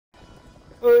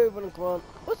Hello everyone, Grant.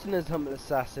 What's in this humble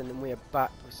assassin, and we are back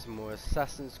with some more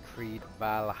Assassin's Creed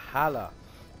Valhalla.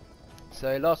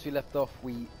 So last we left off,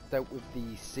 we dealt with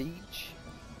the siege.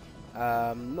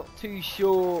 Not too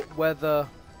sure whether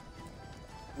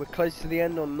we're close to the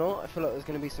end or not. I feel like there's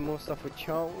going to be some more stuff with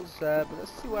Charles, but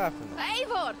let's see what happens.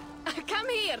 Eivor, come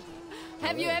here.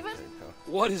 Have you ever?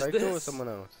 What is Or this? someone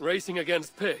else? Racing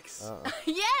against pigs.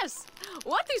 Yes.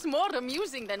 What is more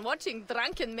amusing than watching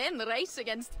drunken men race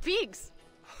against pigs?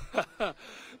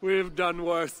 We've done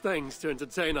worse things to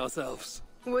entertain ourselves.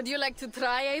 Would you like to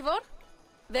try, Eivor?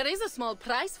 There is a small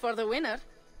prize for the winner.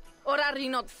 Or are you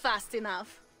not fast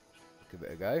enough? Give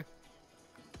it a go.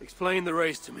 Explain the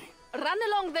race to me. Run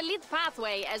along the lead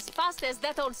pathway as fast as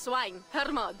that old swine,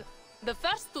 Hermod. The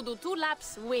first to do 2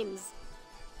 laps wins.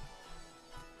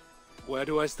 Where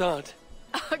do I start?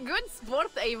 Good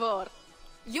sport, Eivor.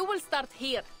 You will start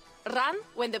here. Run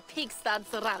when the pig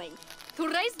starts running. To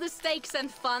raise the stakes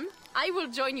and fun, I will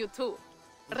join you too.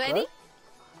 Ready?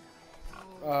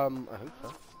 I hope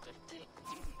so.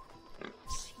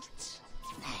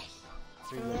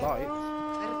 Through the lights.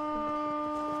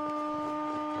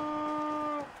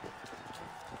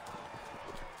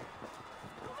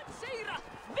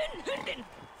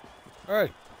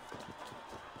 Hey!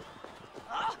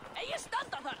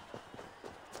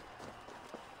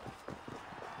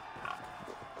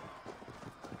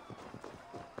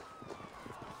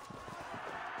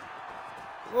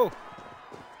 Whoa!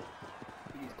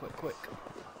 He's quite quick.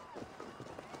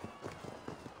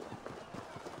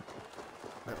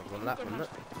 That was one lap, wasn't it?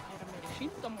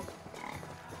 Am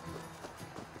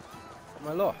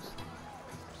I lost?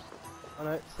 Oh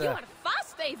no, it's You are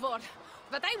fast, Eivor,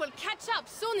 but I will catch up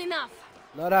soon enough.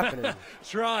 not happening.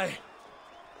 Try.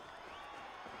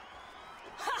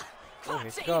 Oh, here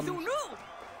it comes.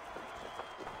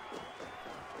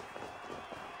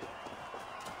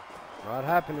 Not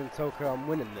happening, Toker. I'm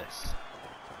winning this.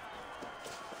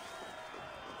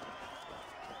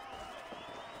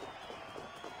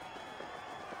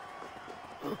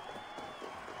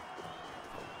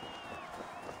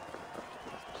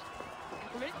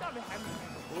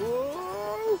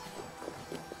 Whoa!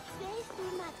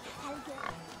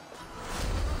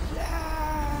 Yeah!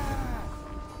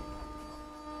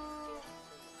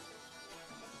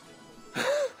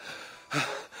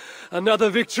 Another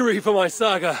victory for my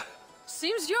saga.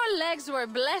 Seems your legs were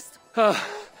blessed.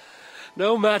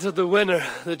 No matter the winner,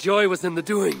 the joy was in the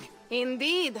doing.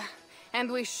 Indeed.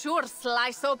 And we sure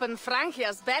slice open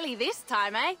Francia's belly this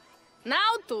time, eh?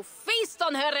 Now to feast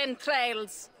on her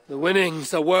entrails. The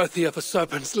winnings are worthy of a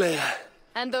serpent's lair.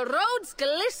 And the roads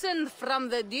glistened from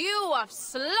the dew of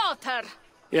slaughter.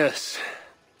 Yes,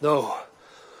 though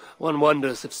one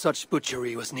wonders if such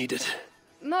butchery was needed.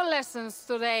 No lessons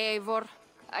today, Eivor.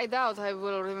 I doubt I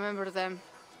will remember them.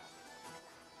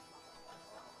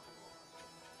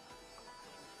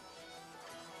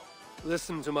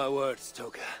 Listen to my words,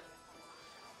 Toka.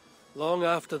 Long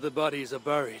after the bodies are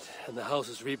buried and the house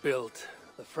is rebuilt,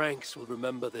 the Franks will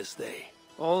remember this day.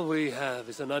 All we have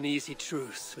is an uneasy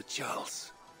truce with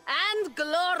Charles. And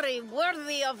glory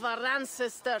worthy of our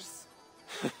ancestors.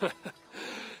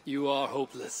 You are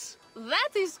hopeless. That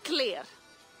is clear.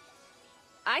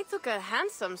 I took a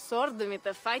handsome sword with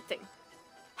the fighting.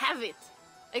 Have it.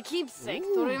 A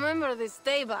keepsake to remember this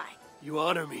day by. You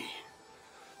honor me.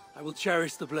 I will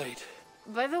cherish the blade.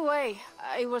 By the way,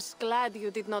 I was glad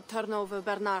you did not turn over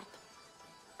Bernard.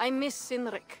 I miss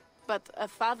Sinric, but a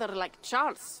father like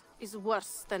Charles is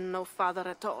worse than no father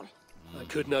at all. I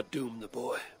could not doom the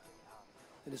boy.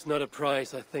 It is not a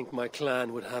price I think my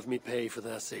clan would have me pay for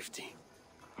their safety.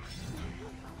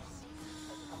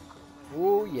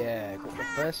 Oh yeah, got the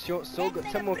first short sword, got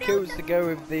 10 more kills to go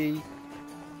with the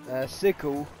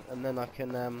sickle, and then I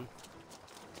can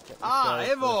get the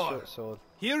Eivor! short sword.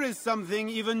 Here is something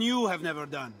even you have never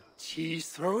done. Cheese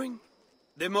throwing?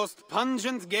 The most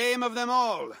pungent game of them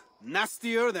all.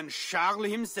 Nastier than Charles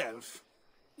himself.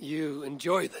 You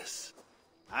enjoy this?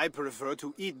 I prefer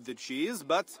to eat the cheese,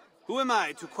 but who am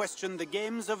I to question the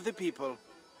games of the people?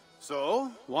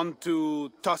 So, want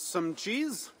to toss some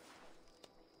cheese?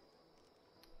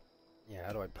 Yeah,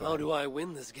 how do I play? How do I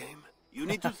win this game? You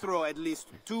need to throw at least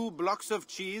 2 blocks of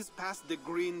cheese past the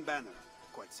green banner.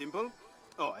 Quite simple.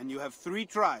 Oh, and you have 3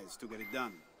 tries to get it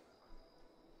done.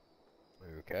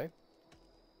 Okay.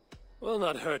 Will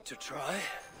not hurt to try.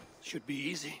 Should be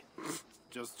easy.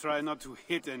 Just try not to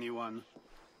hit anyone.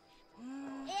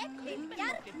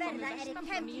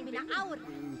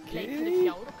 Okay.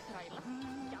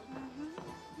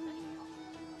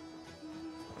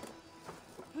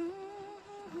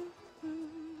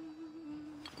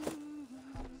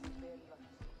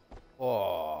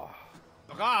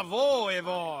 Bravo,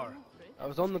 Eivor! I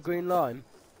was on the green line.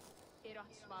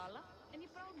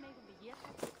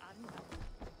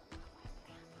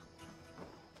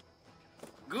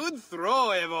 Good throw,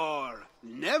 Eivor.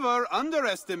 Never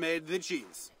underestimate the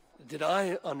cheese. Did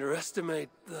I underestimate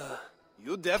the...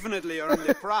 You definitely earned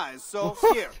the prize, so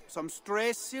here, some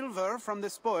stray silver from the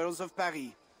spoils of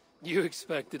Paris. You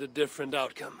expected a different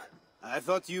outcome. I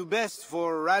thought you best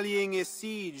for rallying a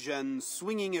siege and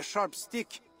swinging a sharp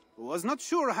stick. Was not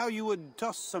sure how you would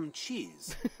toss some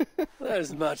cheese.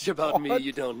 There's much about me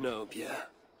you don't know, Pierre.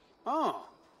 Oh,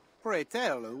 pray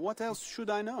tell, what else should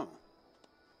I know?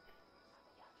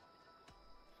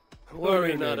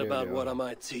 Worry not about what I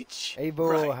might teach.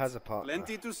 Eivor Right. has a partner.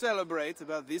 Plenty to celebrate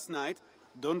about this night.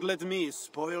 Don't let me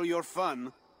spoil your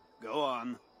fun. Go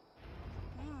on.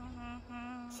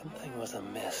 Something was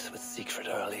amiss with Siegfried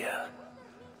earlier.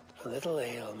 A little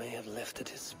ale may have lifted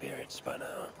his spirits by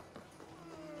now.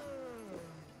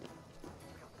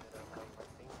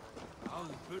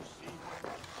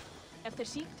 Ef þeir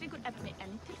sýkt ykkur efni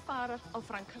enn til farar á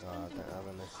frankastundum,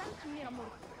 send mér á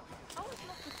morgun. Áður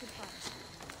nokkuð til farar.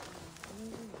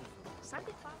 Send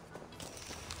it farar.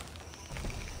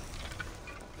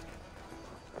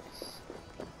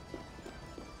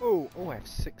 Oh, I have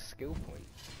 6 skill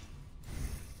points.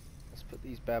 Let's put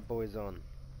these bad boys on.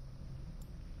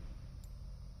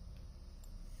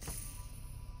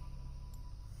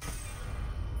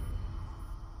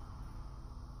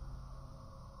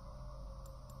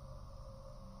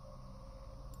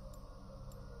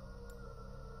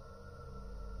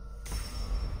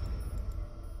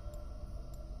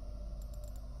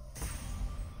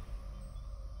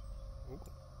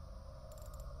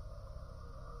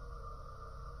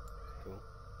 Cool.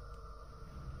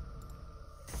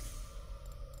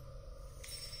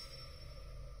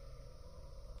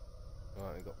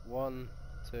 Right, we've got 1,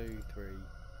 2, 3, 5,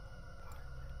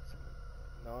 6,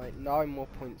 7, 9 more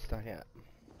points to get.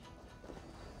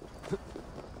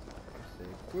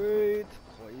 Sigrid,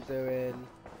 what are you doing?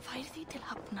 Fær því til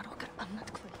hafnar okkar annað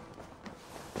kvöld.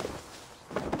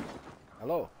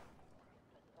 Hello.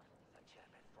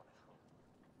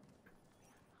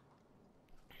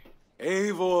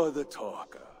 Eivor the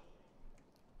Talker.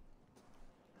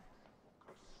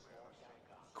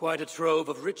 Quite a trove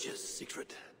of riches,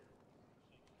 Siegfried.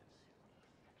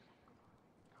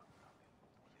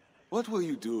 What were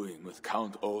you doing with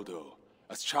Count Odo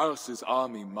as Charles's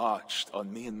army marched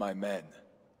on me and my men?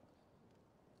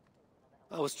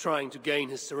 I was trying to gain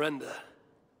his surrender.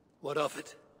 What of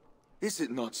it? Is it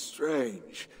not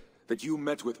strange that you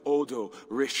met with Odo,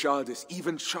 Richardus,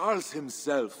 even Charles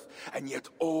himself, and yet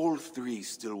all three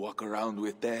still walk around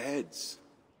with their heads?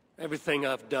 Everything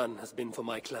I've done has been for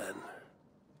my clan.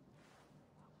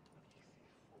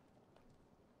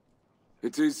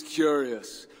 It is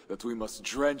curious that we must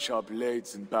drench our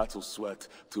blades in battle sweat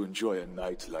to enjoy a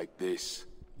night like this.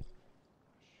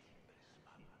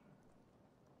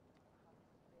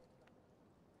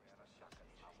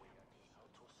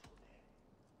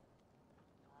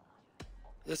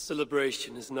 This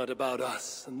celebration is not about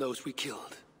us and those we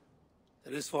killed.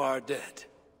 It is for our dead,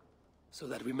 so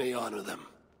that we may honor them.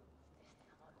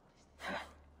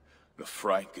 The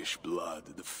Frankish blood,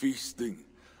 the feasting.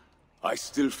 I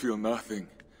still feel nothing.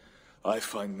 I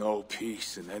find no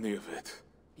peace in any of it.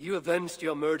 You avenged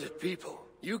your murdered people.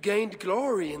 You gained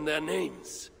glory in their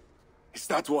names. Is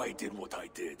that why I did what I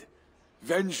did?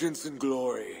 Vengeance and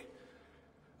glory.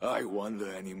 I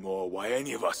wonder anymore why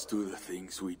any of us do the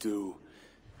things we do.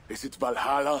 Is it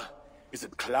Valhalla? Is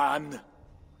it clan?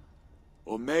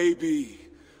 Or maybe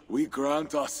we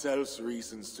grant ourselves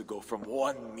reasons to go from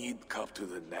one mead cup to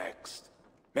the next.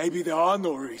 Maybe there are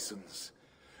no reasons,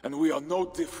 and we are no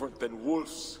different than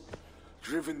wolves,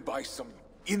 driven by some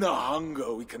inner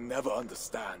hunger we can never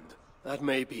understand. That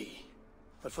may be.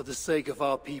 But for the sake of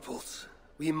our peoples,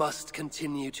 we must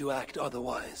continue to act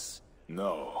otherwise.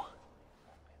 No.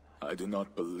 I do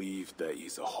not believe there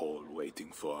is a hole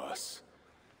waiting for us.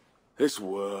 This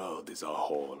world is our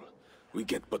hole. We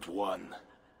get but one.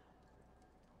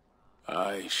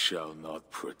 I shall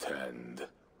not pretend.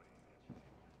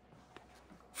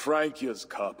 Frankia's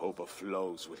cup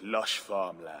overflows with lush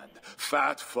farmland,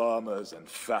 fat farmers and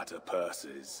fatter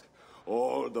purses.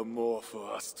 All the more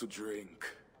for us to drink.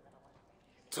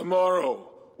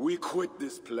 Tomorrow, we quit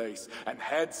this place and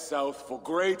head south for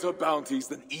greater bounties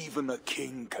than even a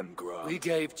king can grant. We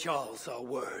gave Charles our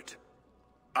word.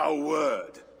 Our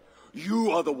word?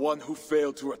 You are the one who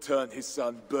failed to return his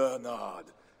son Bernard.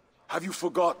 Have you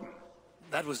forgotten?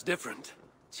 That was different.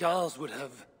 Charles would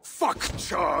have... Fuck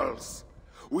Charles!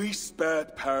 We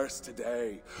spared Paris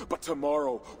today, but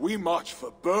tomorrow we march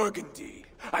for Burgundy.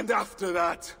 And after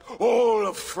that, all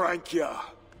of Francia.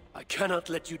 I cannot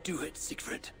let you do it,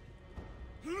 Siegfried.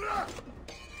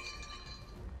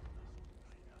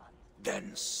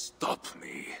 Then stop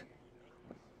me.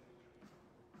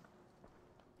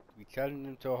 We challenge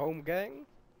him to a home gang?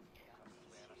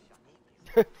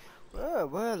 It's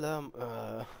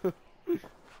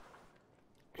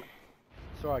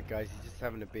alright guys, he's just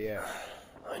having a beer.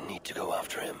 I need to go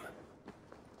after him.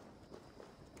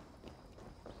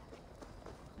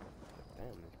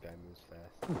 Damn, this guy moves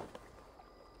fast.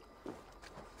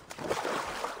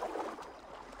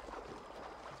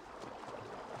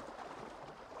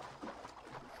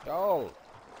 Go!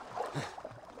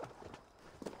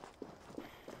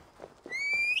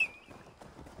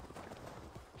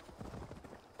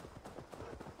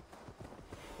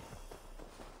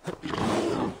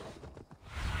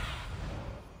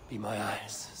 Be my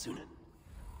eyes, Sunan.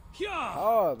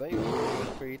 Oh, there you go,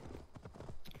 Creed.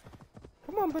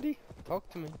 Come on, buddy. Talk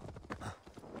to me.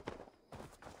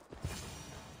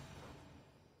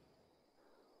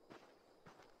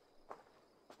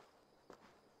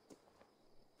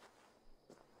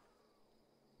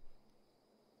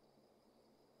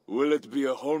 Will it be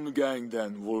a Holmgang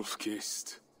then,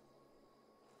 Wolfkist?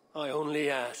 I only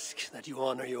ask that you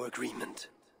honor your agreement.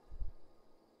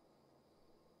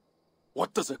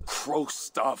 What does a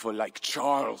crow-starver like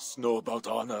Charles know about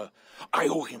honor? I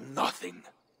owe him nothing.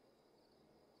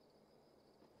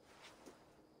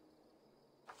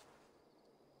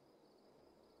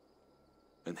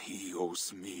 And he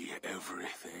owes me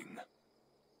everything.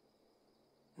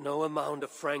 No amount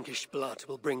of Frankish blood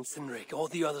will bring Cynric or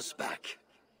the others back.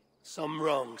 Some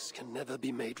wrongs can never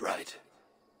be made right.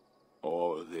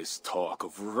 All this talk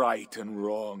of right and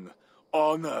wrong,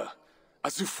 honor,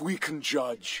 as if we can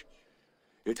judge.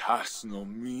 It has no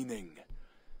meaning.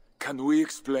 Can we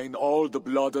explain all the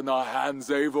blood on our hands,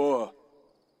 Eivor?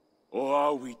 Or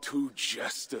are we two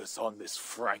jesters on this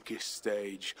Frankish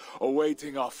stage,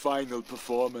 awaiting our final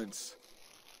performance?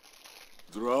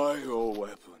 Draw your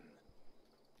weapon.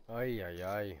 Ay, ay,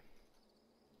 ay.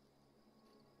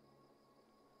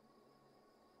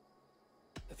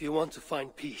 If you want to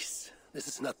find peace, this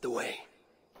is not the way.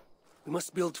 We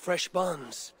must build fresh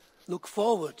bonds. Look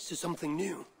forward to something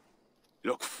new.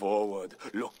 Look forward,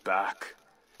 look back.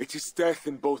 It is death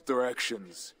in both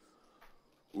directions.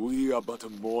 We are but a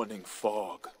morning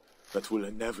fog that will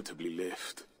inevitably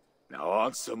lift. Now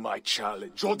answer my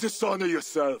challenge, or dishonor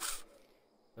yourself.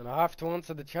 And I have to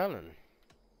answer the challenge.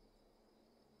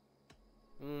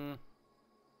 Yeah,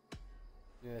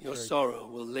 Your true. sorrow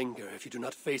will linger if you do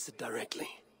not face it directly.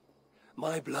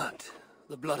 My blood,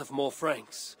 the blood of more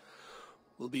Franks,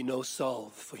 will be no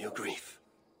salve for your grief.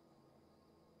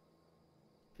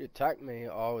 If you attack me,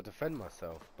 I will defend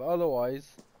myself. But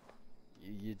otherwise,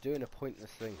 you're doing a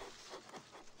pointless thing.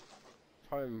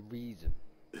 Try and reason.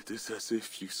 It is as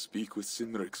if you speak with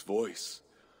Cynric's voice.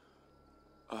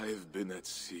 I have been at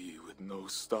sea with no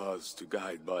stars to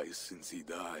guide by since he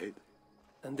died.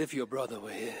 And if your brother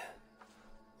were here,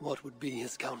 what would be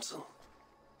his counsel?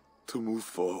 To move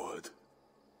forward.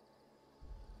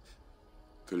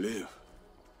 To live.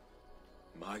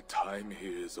 My time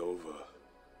here is over.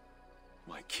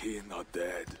 My kin are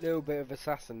dead. Little bit of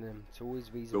assassin him to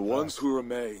always reason. The ones who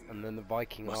remain and then the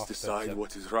Viking must after decide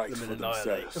what is right for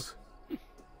themselves.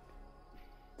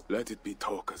 Let it be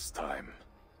Toka's time.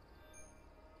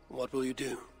 What will you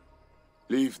do?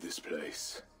 Leave this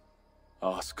place.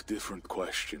 Ask different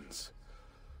questions.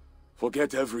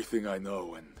 Forget everything I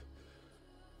know and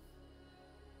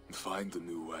find a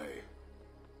new way.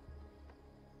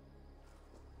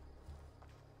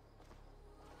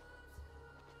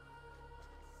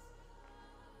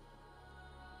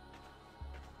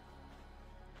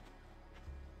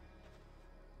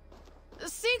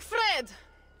 Siegfried!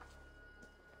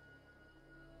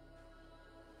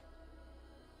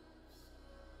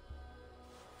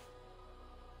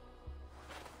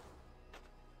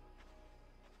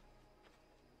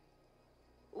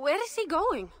 Where is he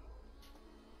going?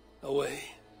 Away.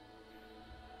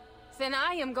 Then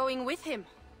I am going with him.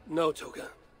 No, Toga.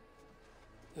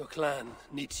 Your clan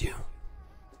needs you.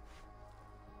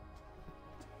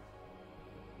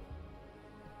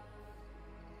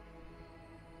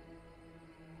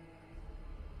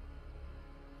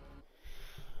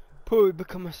 Probably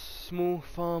become a small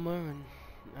farmer and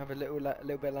have a little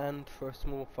bit of land for a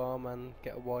small farm and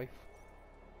get a wife,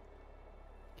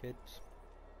 kids,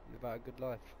 live out a good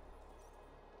life.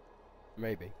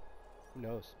 Maybe, who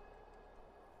knows?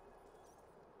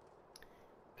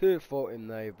 Could have fought him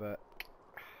though, but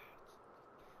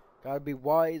gotta be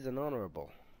wise and honourable.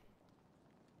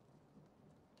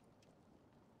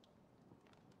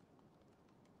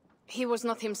 He was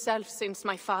not himself since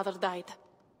my father died.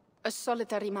 A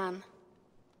solitary man.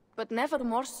 But never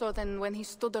more so than when he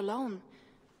stood alone,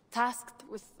 tasked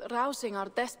with rousing our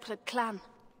desperate clan.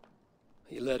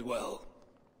 He led well,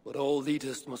 but all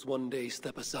leaders must one day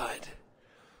step aside.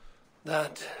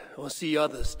 That, or see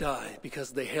others die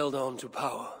because they held on to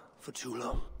power for too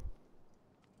long.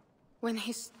 When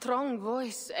his strong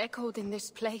voice echoed in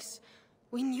this place,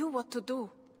 we knew what to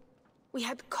do. We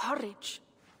had courage,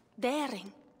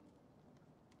 daring.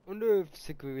 I wonder if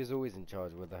Sigrid was always in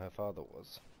charge, whether her father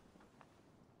was.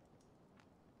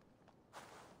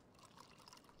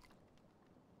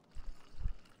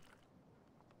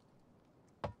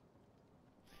 I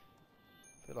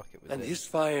feel like it was. And his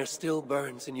fire still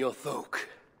burns in your folk.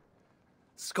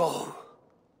 Skull.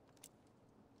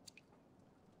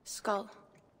 Skull.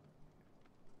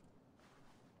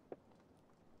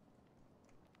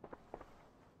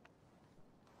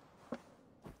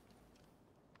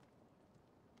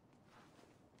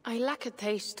 I lack a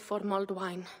taste for mulled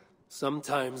wine.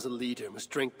 Sometimes a leader must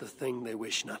drink the thing they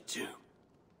wish not to.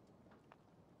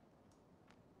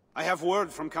 I have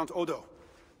word from Count Odo.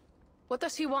 What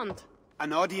does he want?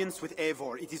 An audience with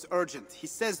Eivor. It is urgent. He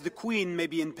says the Queen may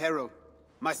be in peril.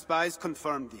 My spies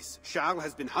confirmed this. Charles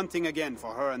has been hunting again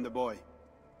for her and the boy.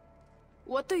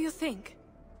 What do you think?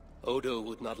 Odo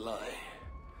would not lie.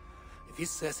 If he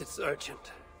says it's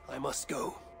urgent, I must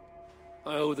go.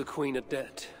 I owe the Queen a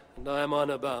debt, and I am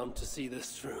honor-bound to see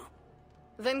this through.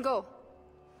 Then go.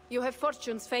 You have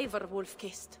fortune's favor,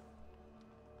 Wolf-Kissed.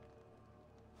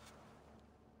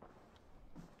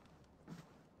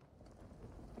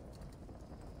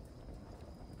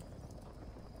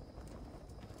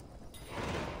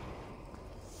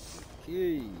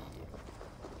 Okay.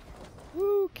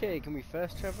 Okay, can we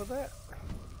fast travel that?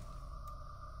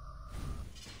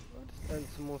 I'll just earn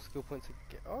some more skill points to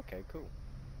get. Okay, cool.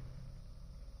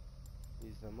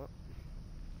 Use them up.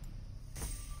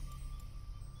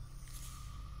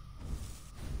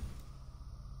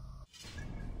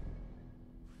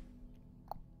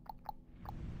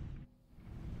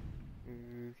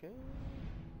 Okay.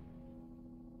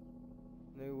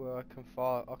 No, I can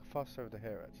fast over to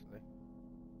here actually.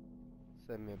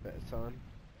 Save me a bit of time.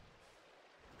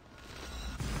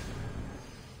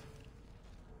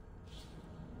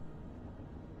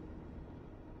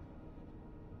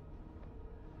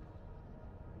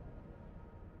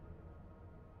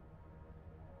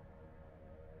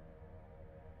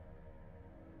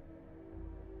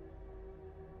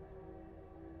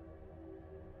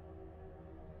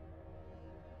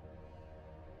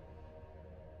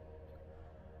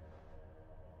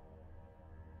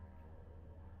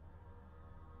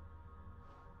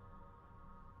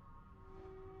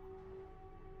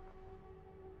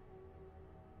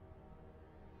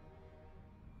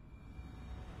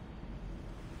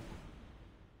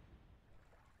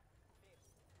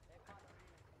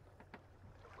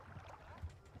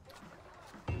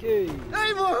 Okay.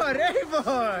 Eivor!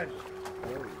 Eivor!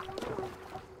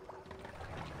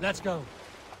 Let's go.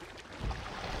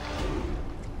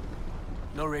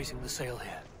 No raising the sail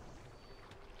here.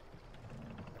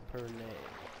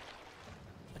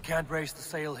 I can't raise the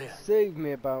sail here. Saved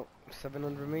me about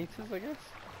 700 meters, I guess.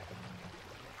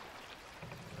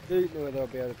 Don't know whether I'll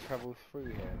be able to travel through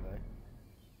here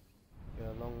though. Been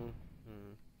a long.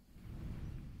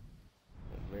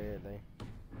 Not really.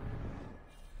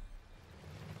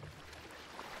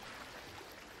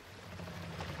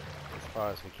 As far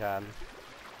as we can.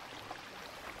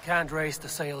 Can't raise the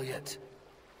sail yet.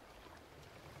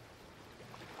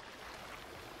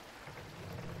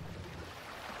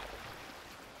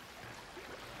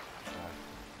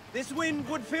 This wind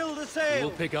would fill the sail!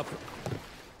 We'll pick up.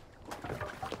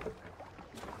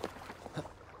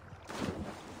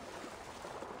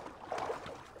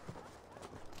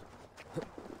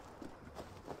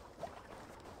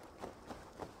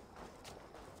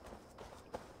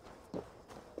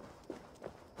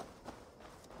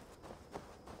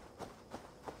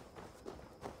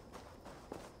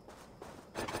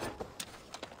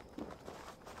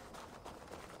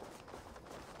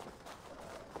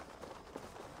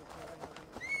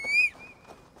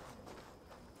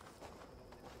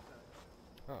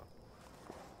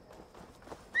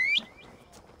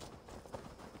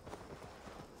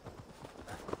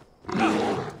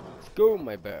 Go,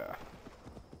 my bear.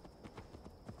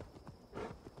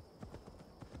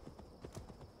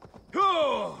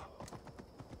 Go!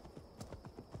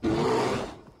 Literally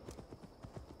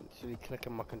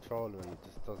clicking my controller and it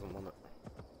just doesn't want it.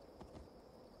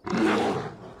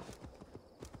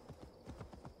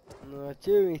 No, I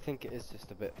genuinely think it is just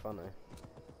a bit funny.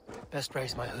 Best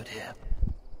raise my hood here.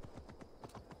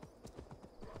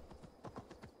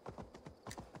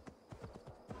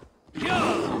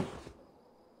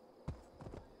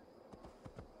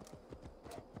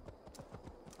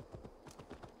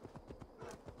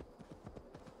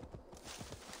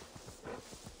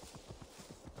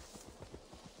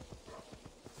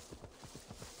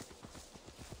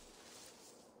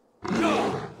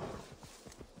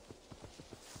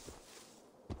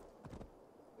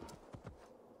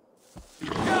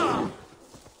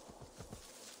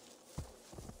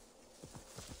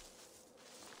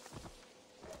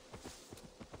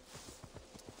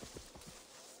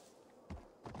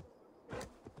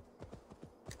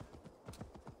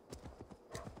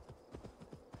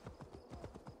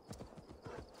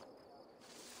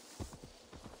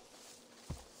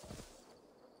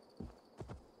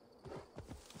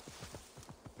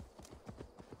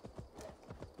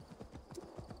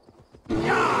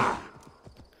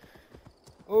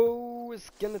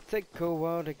 gonna take a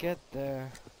while to get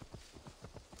there.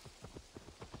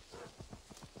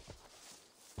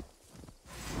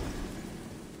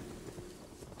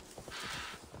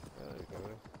 There we go.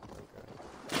 Okay.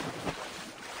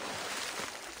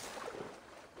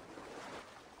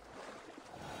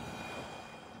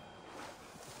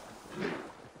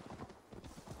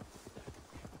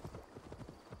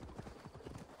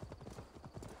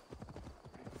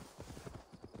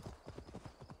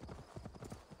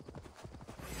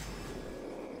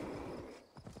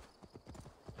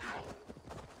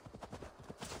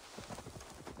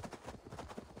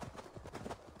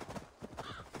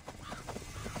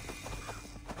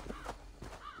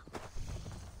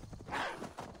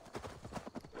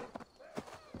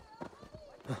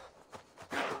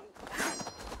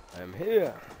 I'm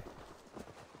here.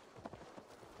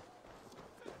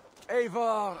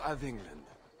 Eivor of England.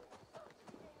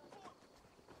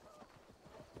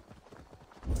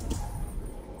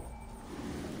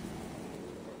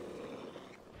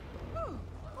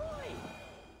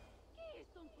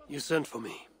 You sent for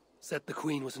me. Said the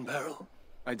Queen was in peril.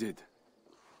 I did.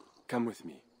 Come with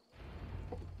me.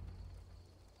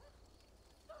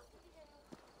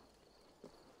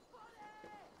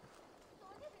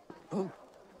 Oh.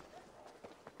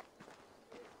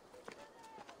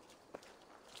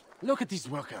 Look at these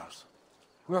workers.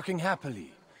 Working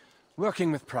happily.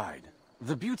 Working with pride.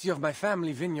 The beauty of my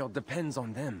family vineyard depends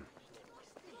on them.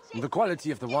 The quality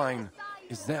of the wine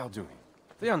is their doing.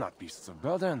 They are not beasts of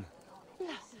burden.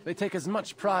 They take as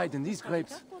much pride in these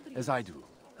grapes as I do.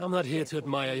 I'm not here to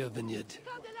admire your vineyard.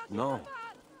 No.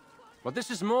 But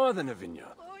this is more than a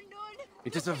vineyard.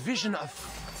 It is a vision of...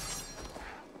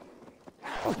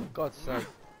 Oh, for God's sake.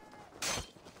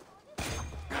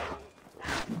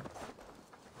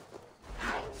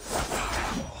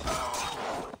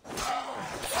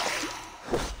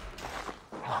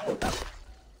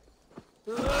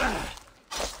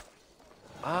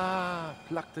 Ah,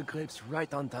 pluck the grapes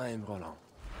right on time, Roland.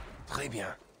 Très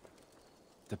bien.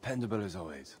 Dependable as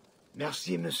always.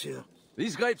 Merci, monsieur.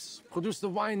 These grapes produce the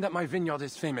wine that my vineyard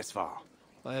is famous for.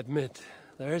 I admit,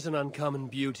 there is an uncommon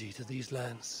beauty to these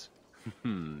lands.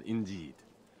 Indeed.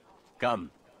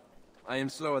 Come. I am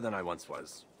slower than I once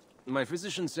was. My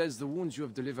physician says the wounds you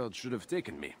have delivered should have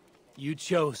taken me. You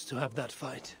chose to have that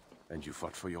fight. And you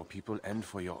fought for your people and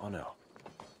for your honor.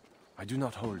 I do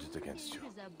not hold it against you.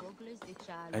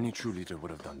 Any true leader would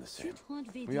have done the same.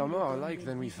 We are more alike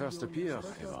than we first appear,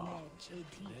 Eivor.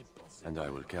 And I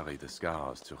will carry the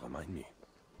scars to remind me.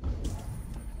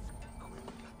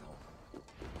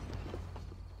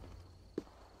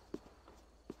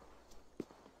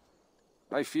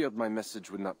 I feared my message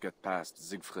would not get past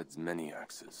Siegfried's many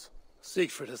axes.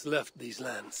 Siegfried has left these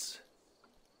lands.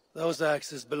 Those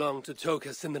axes belong to Toka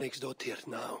Sindriksdottir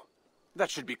now.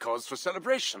 That should be cause for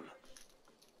celebration.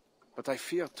 But I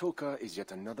fear Toka is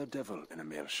yet another devil in a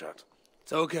mail shirt.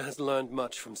 Toka has learned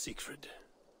much from Siegfried.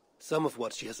 Some of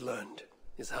what she has learned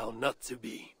is how not to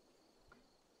be.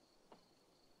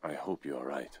 I hope you are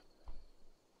right.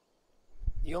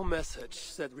 Your message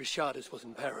said Richardis was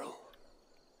in peril.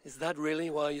 Is that really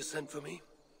why you sent for me?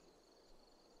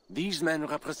 These men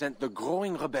represent the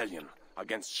growing rebellion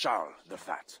against Charles the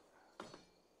Fat.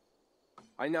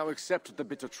 I now accept the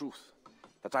bitter truth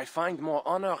that I find more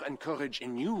honor and courage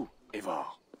in you, Eivor,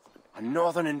 a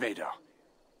northern invader,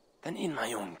 than in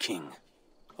my own king.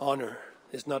 Honor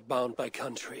is not bound by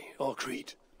country or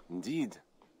creed. Indeed.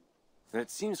 And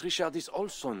it seems Richardis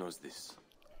also knows this.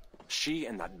 She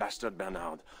and that bastard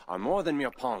Bernard are more than mere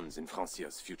pawns in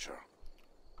Francia's future.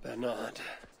 Bernard.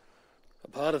 A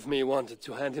part of me wanted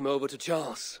to hand him over to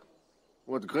Charles.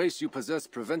 What grace you possess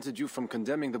prevented you from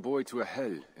condemning the boy to a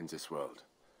hell in this world.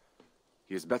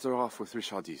 He is better off with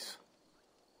Richardis.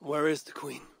 Where is the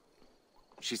Queen?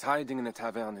 She's hiding in a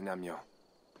tavern in Amiens,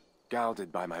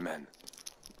 guarded by my men.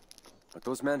 But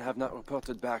those men have not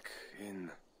reported back in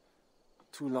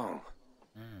too long.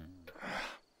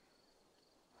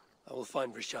 I will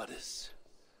find Richardis.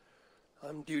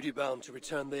 I'm duty-bound to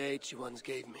return the aid she once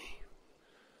gave me.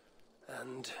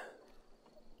 And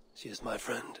she is my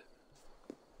friend.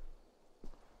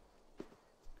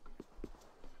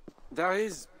 There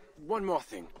is one more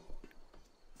thing.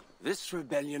 This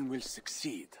rebellion will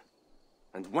succeed.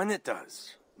 And when it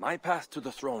does, my path to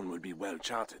the throne will be well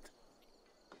charted.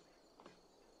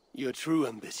 Your true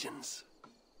ambitions.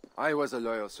 I was a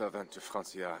loyal servant to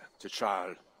Francia, to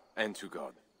Charles, and to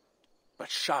God. But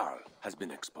Charles has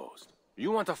been exposed.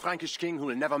 You want a Frankish king who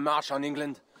will never march on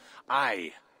England?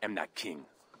 I am that king.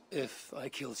 If I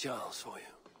kill Charles for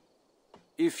you.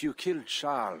 If you killed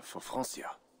Charles for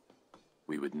Francia,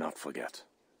 we would not forget.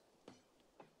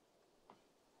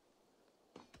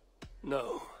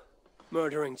 No.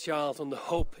 Murdering Charles on the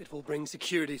hope it will bring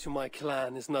security to my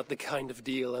clan is not the kind of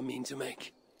deal I mean to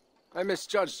make. I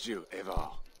misjudged you,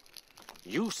 Eivor.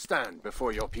 You stand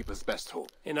before your people's best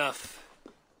hope. Enough.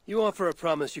 You offer a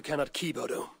promise you cannot keep,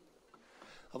 Odo.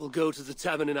 I will go to the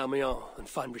tavern in Amiens and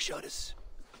find Richardus.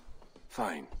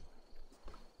 Fine.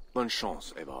 Bonne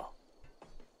chance, Eivor.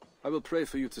 I will pray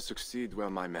for you to succeed where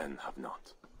my men have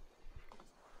not.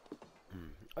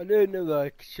 I don't know that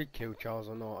I should kill Charles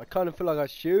or not. I kind of feel like I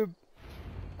should.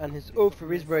 And his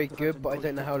offer is very good, but I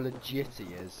don't know how legit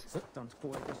he is.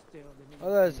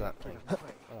 Oh, there's that thing. I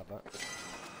like that. Nice.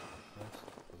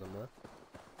 Was on there.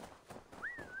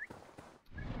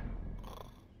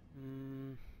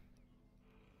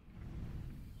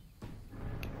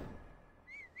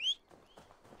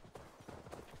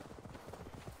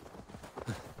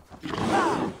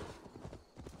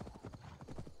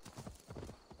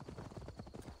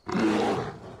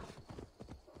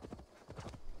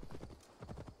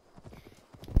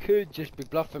 Could just be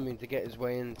bluffing me to get his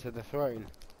way into the throne.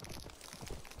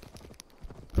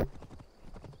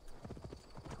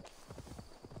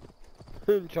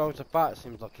 Charles the Fat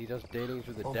seems like he does dealings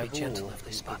with the devil or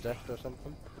he's possessed or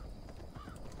something.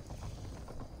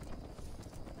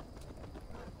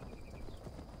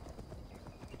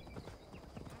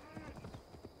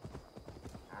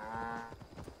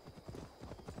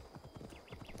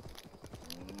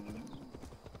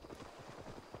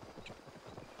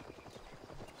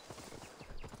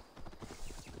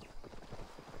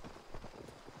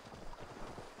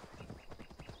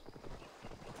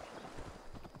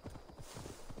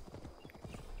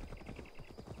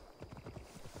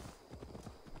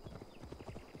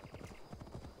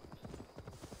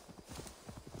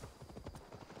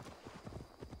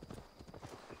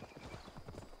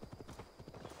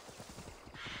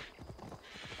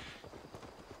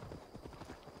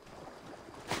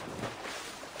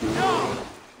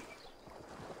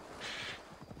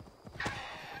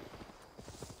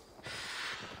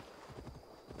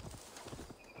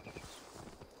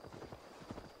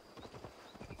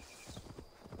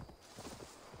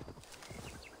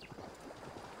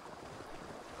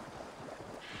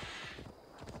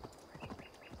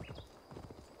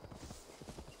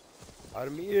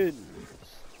 Armenians.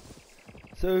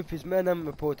 So if his men haven't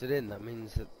reported in, that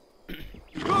means that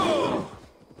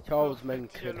Charles' men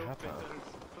could have her.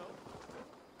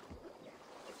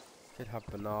 Could have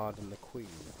Bernard and the Queen.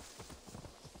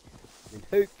 I mean,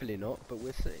 hopefully not, but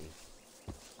we'll see.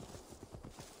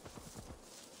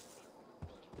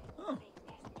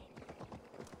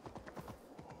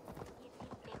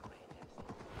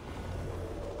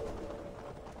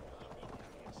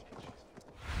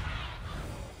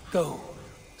 Go,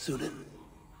 Sunan.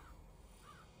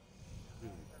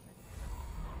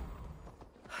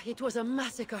 It was a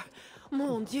massacre.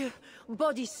 Mon Dieu.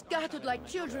 Bodies scattered like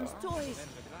children's toys.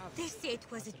 They say it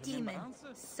was a demon.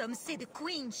 Some say the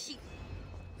queen, she...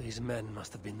 These men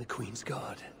must have been the Queen's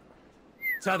guard.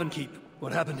 Tavern Keep,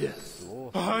 what happened here?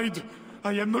 Hide!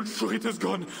 I am not sure it has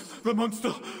gone. The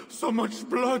monster, so much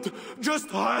blood. Just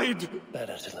hide!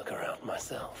 Better to look around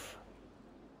myself.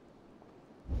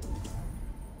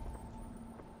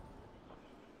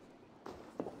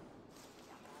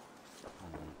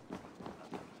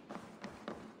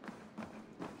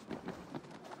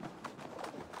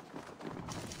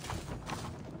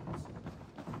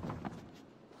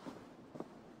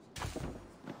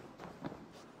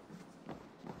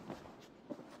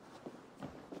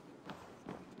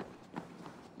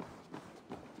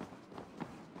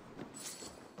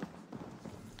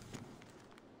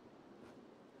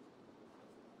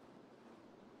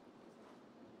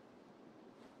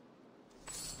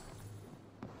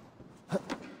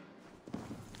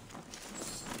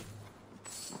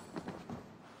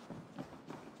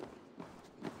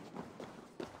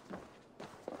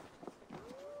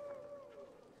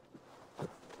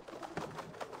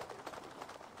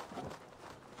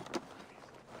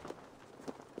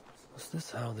 Was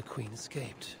this how the Queen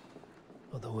escaped?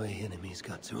 Or the way enemies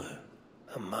got to her?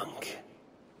 A monk?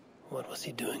 What was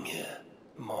he doing here?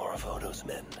 More of Odo's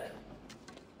men.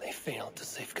 They failed to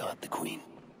safeguard the Queen.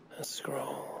 A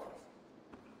scroll.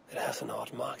 It has an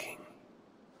odd marking.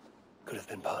 Could have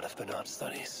been part of Bernard's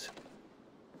studies.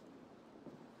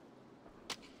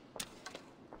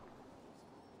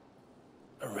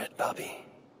 A red bobby.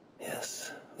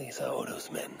 Yes, these are Odo's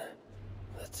men.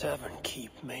 The Tavern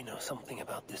Keep may know something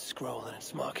about this scroll and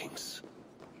its markings.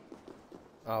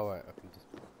 Oh wait, I can just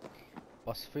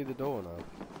bust through the door now.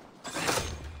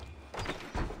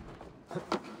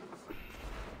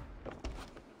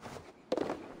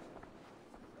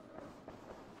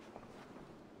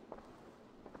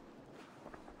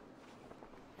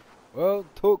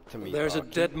 talk to me. There's a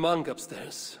Barkeep. dead monk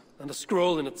upstairs, and a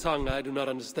scroll in a tongue I do not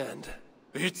understand.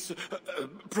 It's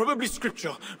probably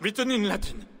scripture, written in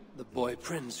Latin. The boy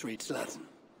prince reads Latin.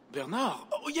 Bernard?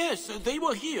 Oh yes, they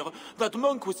were here. That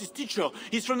monk was his teacher.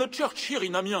 He's from the church here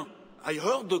in Amiens. I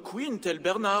heard the queen tell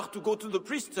Bernard to go to the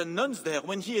priests and nuns there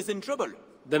when he is in trouble.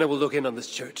 Then I will look in on this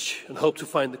church, and hope to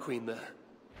find the queen there.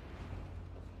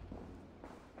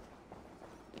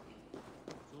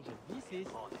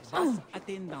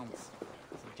 Attendance.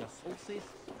 Just horses.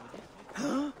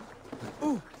 Hear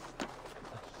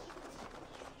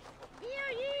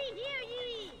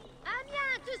ye!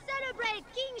 Amiens to celebrate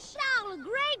King Charles'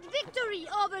 great victory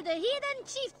over the heathen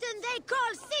chieftain they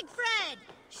call Siegfried!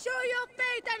 Show your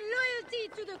faith and loyalty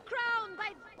to the crown by...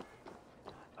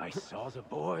 I saw the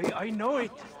boy. I know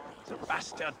it. The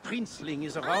bastard princeling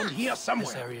is around here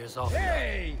somewhere. This area is off.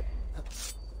 Hey!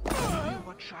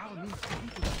 What Charles means to be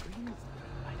to the queen?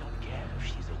 I don't care if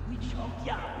she's a witch or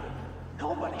diable.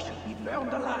 Nobody should be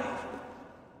burned alive.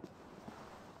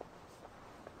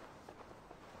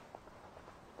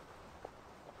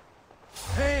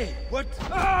 Hey, what?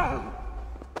 Ah!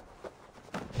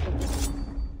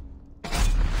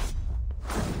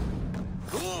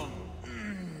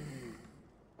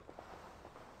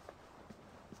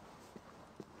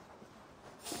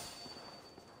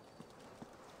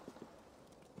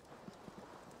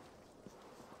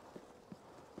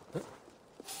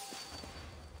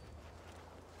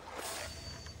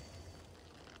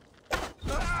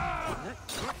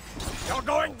 You're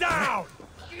going down!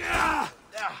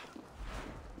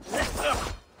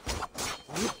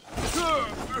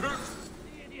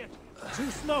 Idiot!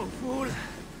 Too slow, fool!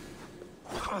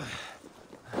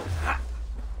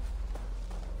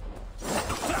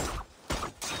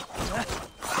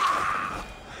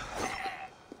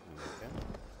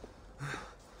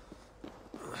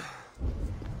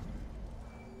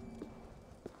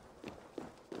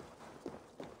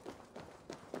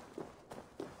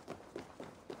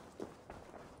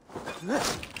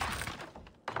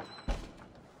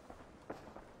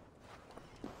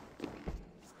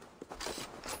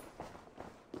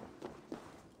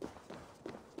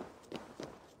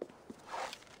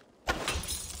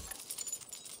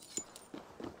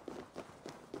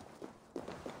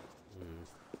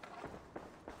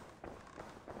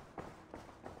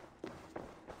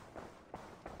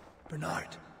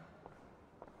 Bernard.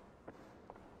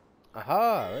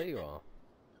 Aha, there you are.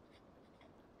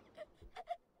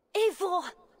 Eivor!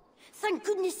 Thank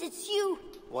goodness it's you!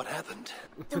 What happened?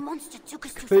 The monster took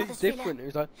us to Completely Father's different.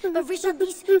 villa. It was like, A Richard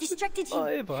beast distracted him, Oh,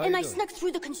 Eivor, how and you I doing? snuck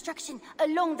through the construction,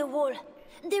 along the wall.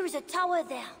 There is a tower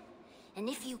there. And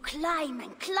if you climb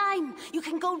and climb, you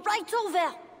can go right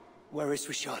over! Where is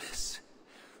Richardis?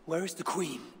 Where is the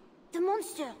queen? The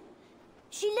monster.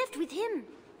 She left with him.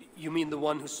 You mean the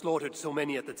one who slaughtered so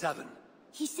many at the tavern?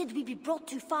 He said we'd be brought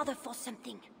to Father for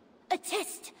something. A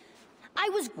test. I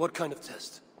was... What kind of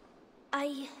test?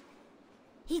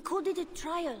 He called it a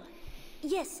trial.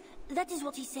 Yes, that is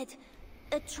what he said.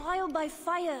 A trial by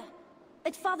fire.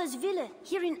 At Father's villa,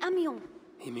 here in Amiens.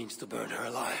 He means to burn her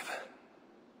alive.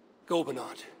 Go,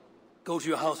 Bernard. Go to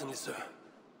your house in Lisseur.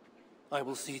 I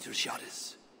will see to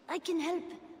Richardis. I can help.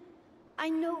 I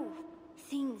know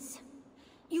things.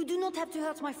 You do not have to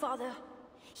hurt my father.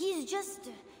 He is just...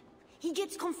 he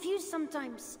gets confused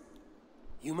sometimes.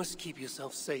 You must keep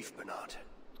yourself safe, Bernard.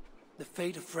 The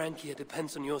fate of Francia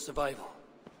depends on your survival.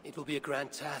 It will be a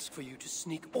grand task for you to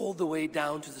sneak all the way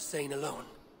down to the Seine alone.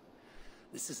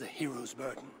 This is a hero's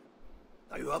burden.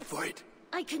 Are you up for it?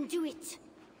 I can do it.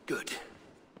 Good.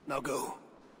 Now go.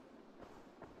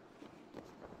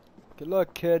 Good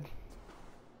luck, kid.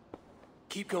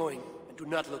 Keep going, and do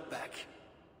not look back.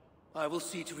 I will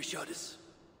see to Richardis.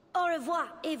 Au revoir,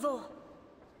 Eivor.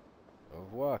 Au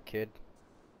revoir, kid.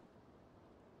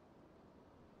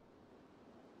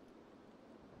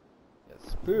 Yeah,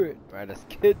 spirit. Right, let's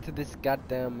get to this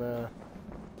goddamn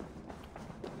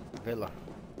villa.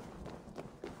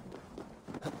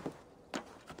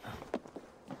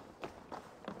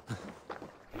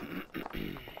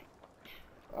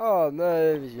 Oh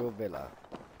no, it was your villa.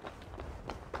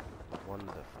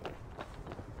 Wonderful.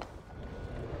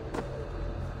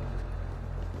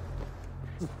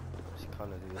 Just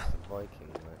kind of do this the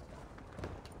Viking way.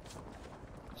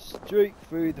 Straight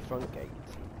through the front gate.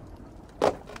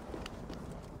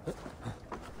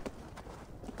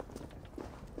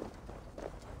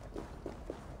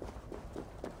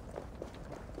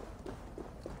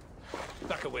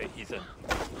 Back away, heathen.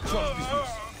 Short business.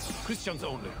 Christians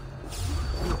only.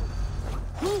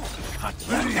 Cut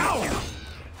you down!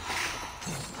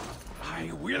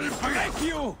 I will break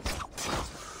you!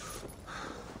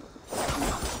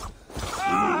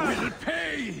 Ah!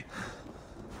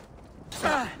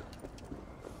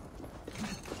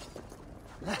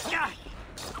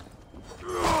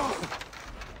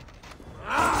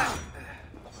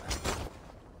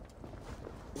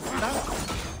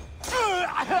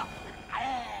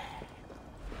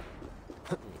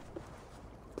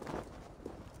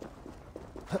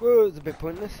 Well, it's a bit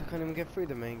pointless. I can't even get through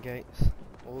the main gates.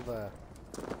 All there.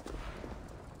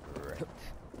 Right.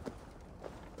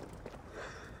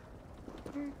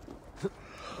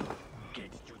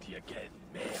 Gate duty again,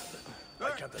 merde.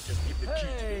 Why can't I just give the key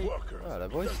to the worker? Hello,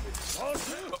 boys.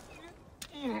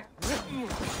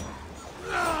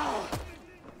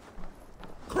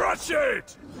 Crush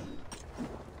it!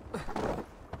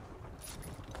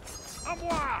 À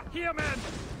moi! Here, man!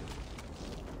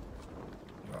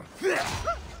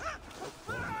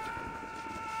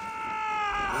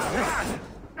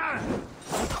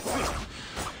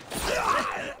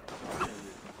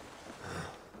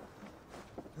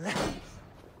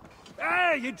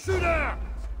 Hey, intruder!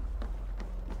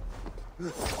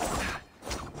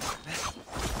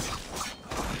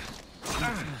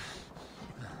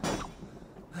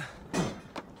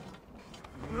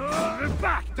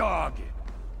 Back, dog!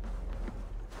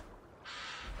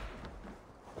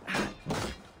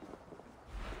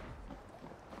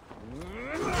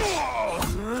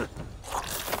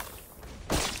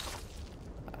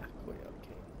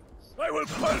 I will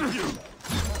punish you!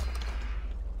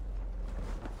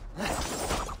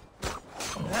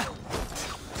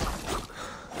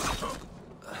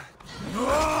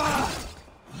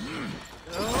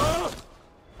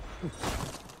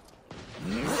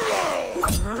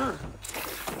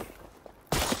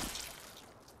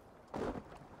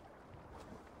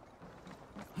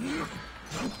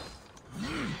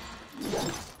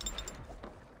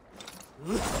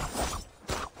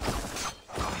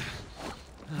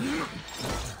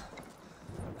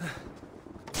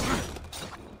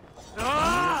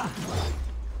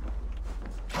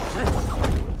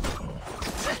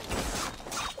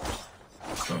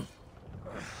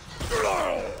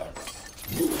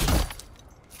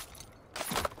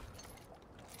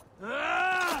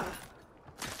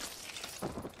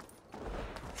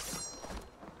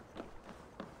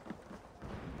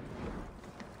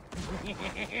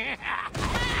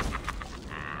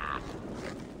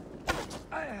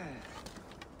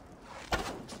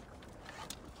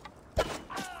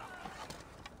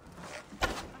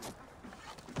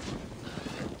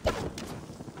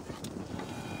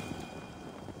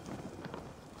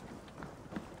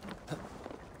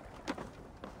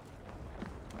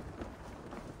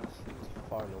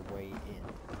 Final way in.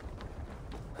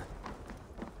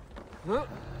 Huh?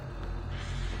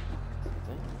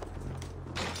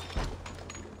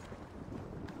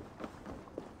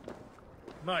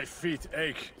 My feet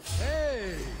ache.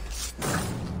 Hey!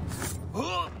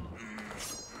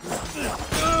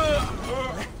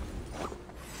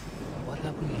 What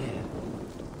have we here?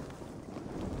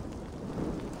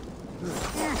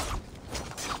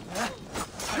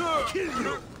 I'll kill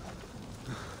you!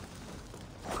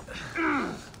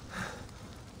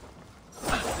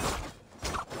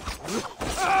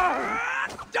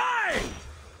 Die!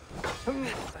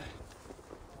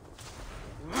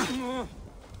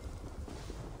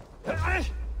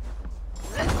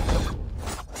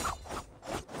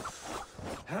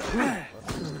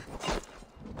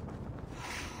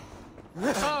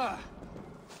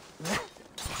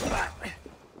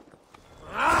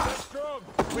 Strong!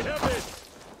 We have it!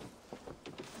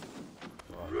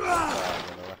 You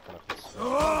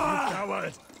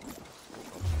coward!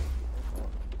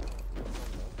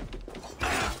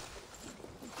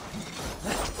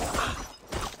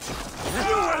 You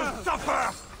will suffer!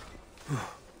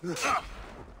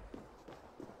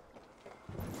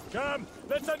 Come,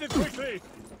 let's end it quickly!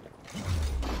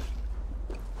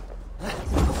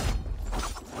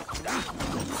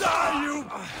 Die, you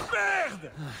merde!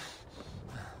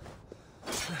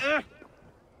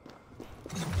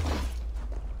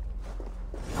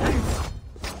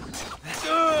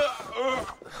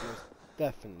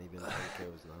 Definitely been 10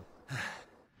 kills now.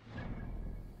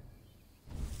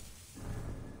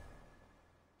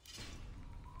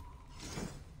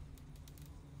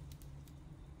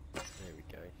 There we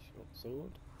go, short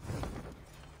sword.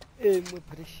 And we'll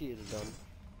put a shield on.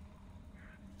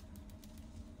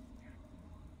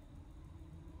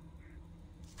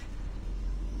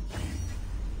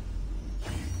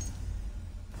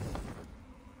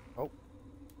 Oh,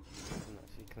 didn't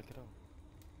actually click it on.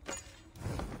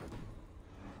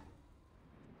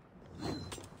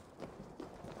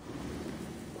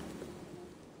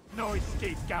 No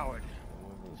escape, coward!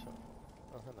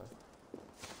 Oh, hello.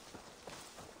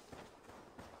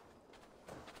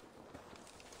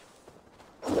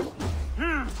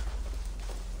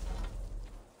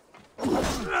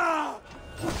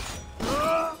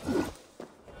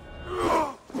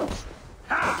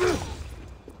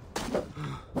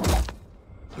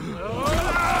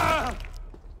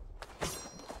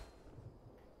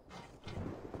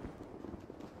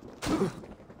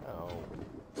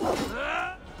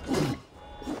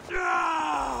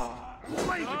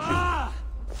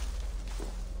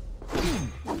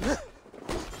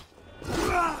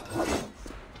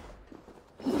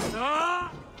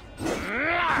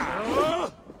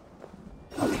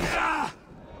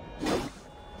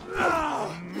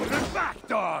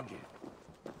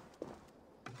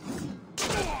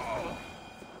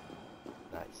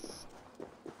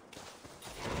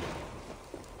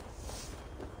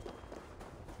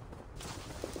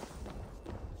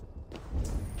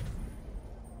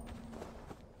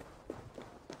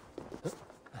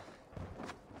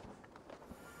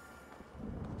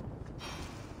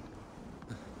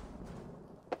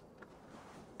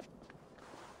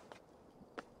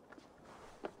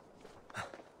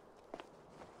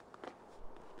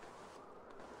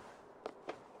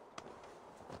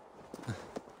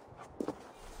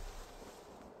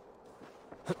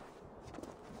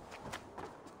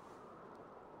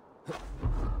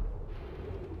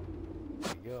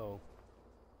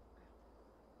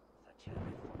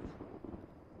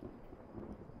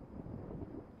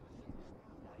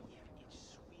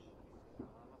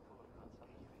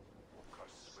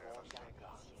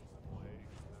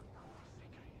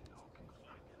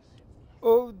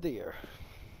 dear.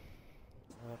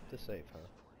 I have to save her.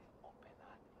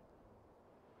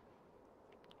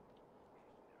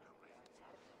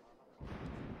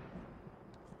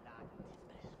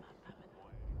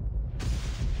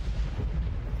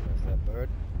 There's that bird.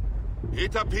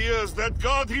 It appears that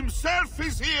God himself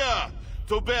is here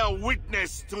to bear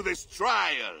witness to this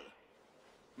trial.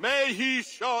 May he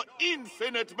show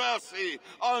infinite mercy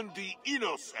on the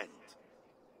innocent.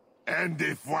 And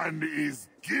if one is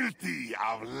guilty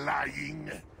of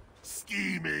lying,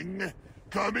 scheming,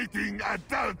 committing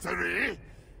adultery,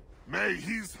 may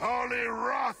his holy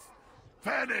wrath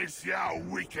punish your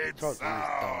wicked soul.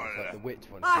 Like the witch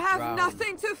wants I to have drown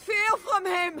nothing to fear from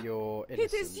him. your It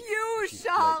is innocence. you, She's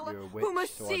Charles, like, you're a witch, who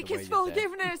must so seek either his way you're dead.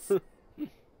 forgiveness.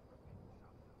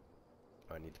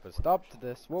 I need to put a stop to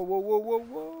this. Whoa, whoa, whoa, whoa,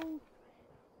 whoa.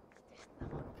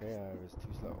 Okay, I was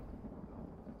too slow.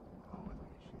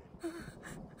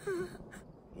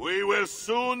 We will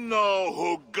soon know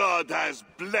who God has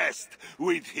blessed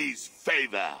with his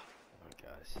favor. Oh my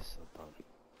god, this is so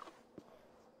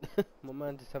dumb. My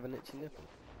man just have an itchy nipple.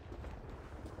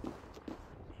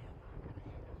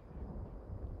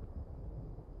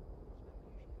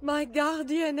 My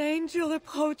guardian angel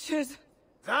approaches.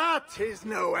 That is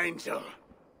no angel.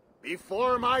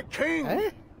 Before my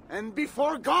king and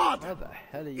before God. How the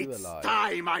hell are you It's alive?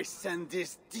 time I send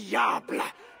this diable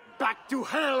back to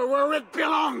hell where it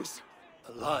belongs.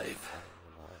 Alive?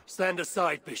 Stand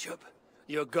aside, Bishop.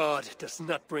 Your God does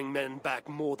not bring men back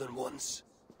more than once.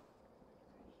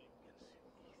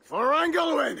 For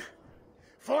Engelwin!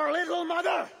 For Little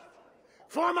Mother!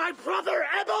 For my brother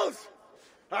Ebels!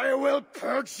 I will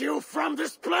purge you from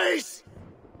this place!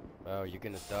 Oh, you're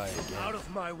gonna die again. Out of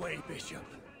my way, Bishop,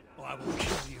 or I will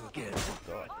kill you again.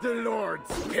 God. The Lord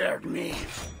spared me.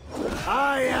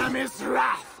 I am his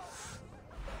wrath!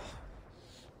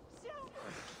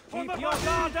 Keep your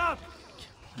guard up!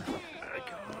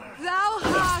 Thou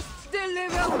hast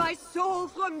delivered my soul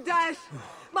from death,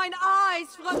 mine eyes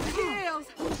from tears,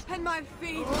 and my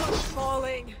feet from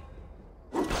falling.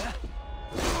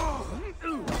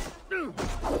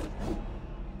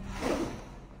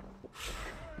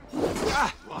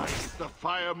 Why is the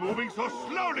fire moving so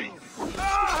slowly?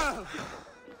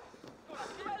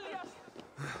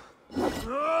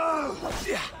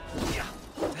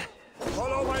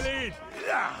 Follow my lead.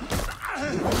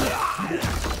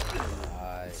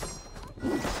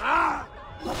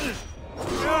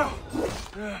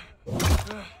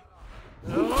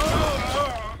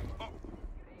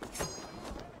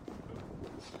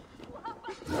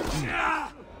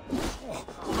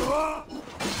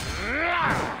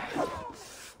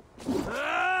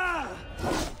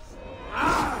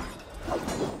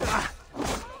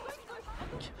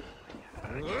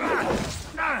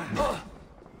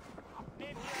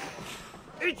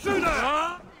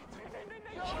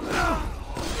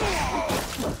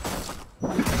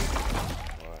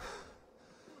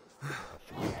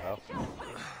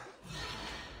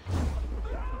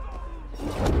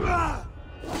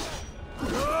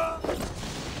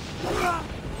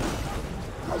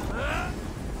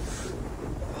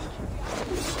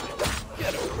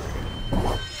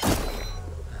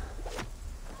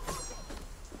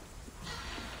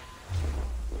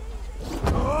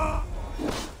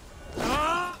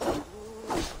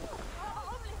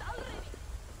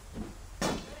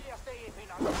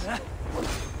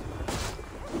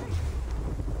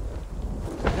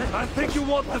 I think you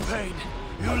want the pain.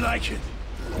 You like it.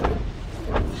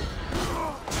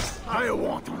 I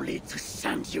want only to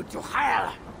send you to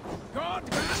hell! God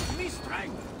grant me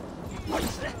strength.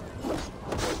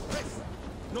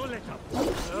 No let up.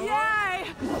 Yea,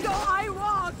 though I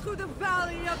walk through the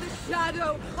valley of the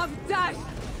shadow of death,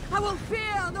 I will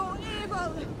fear no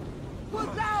evil, for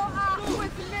thou art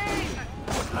with me.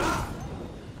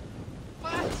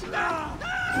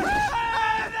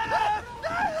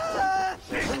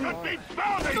 This could be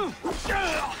burning!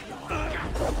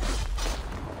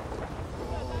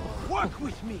 Work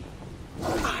with me.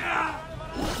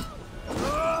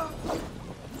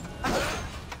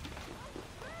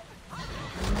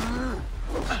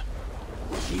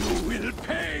 You will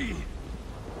pay!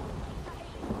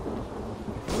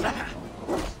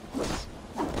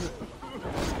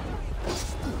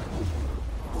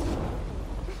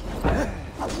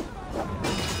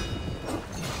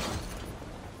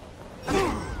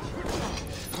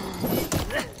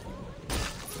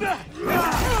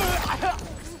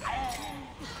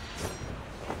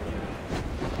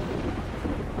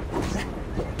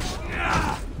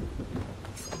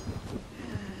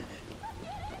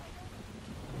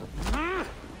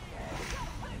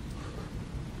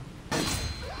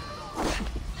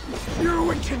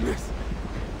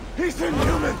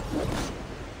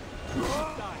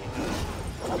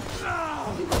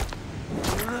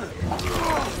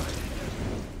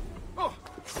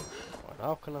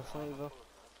 knocking us over.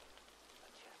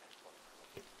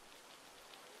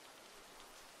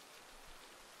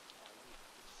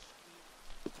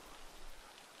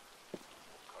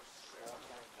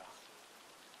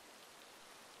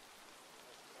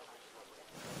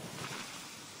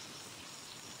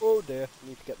 Oh dear,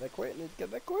 need to get there quick, need to get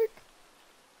there quick.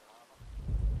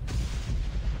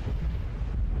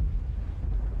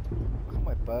 Look at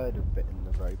my bird a bit in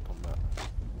the rope on that.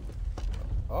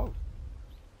 Oh.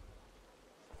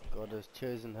 God has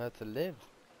chosen her to live.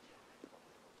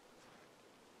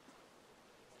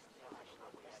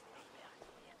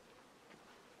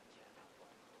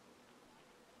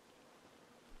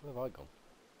 Where have I gone?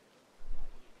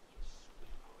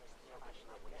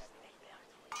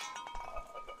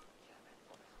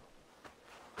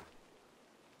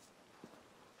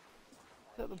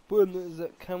 Is that the one that is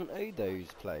at Count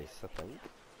Odo's place, I think?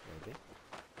 Maybe.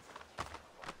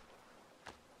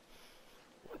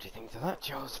 What do you think of that,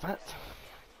 Charles Fat?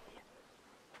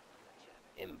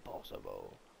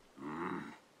 Impossible.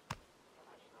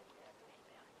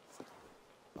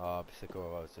 Ah,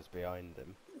 Psycho, I was just behind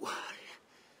him. Why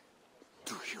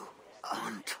do you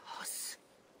haunt us?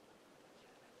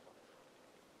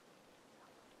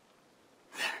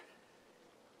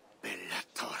 The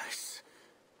Bellatores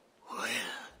will.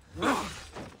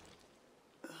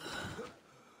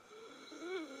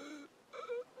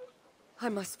 I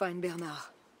must find Bernard.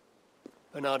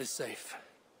 Bernard is safe.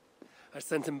 I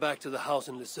sent him back to the house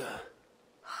in Lucerne.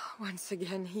 Once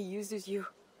again, he uses you.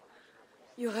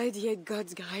 You radiate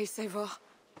God's grace, Eivor.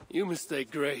 You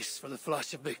mistake grace for the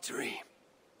flash of victory.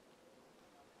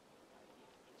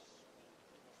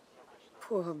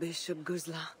 Poor Bishop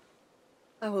Guzla.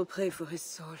 I will pray for his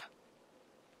soul.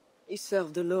 He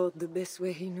served the Lord the best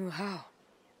way he knew how.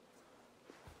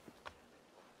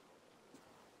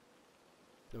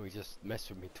 No, he just messed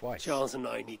with me twice. Charles and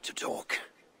I need to talk.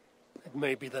 It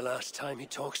may be the last time he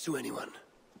talks to anyone.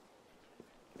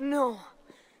 No.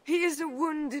 He is a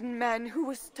wounded man who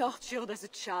was tortured as a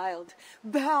child,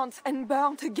 burnt and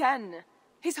burnt again.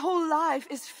 His whole life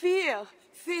is fear.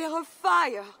 Fear of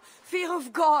fire, fear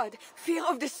of God, fear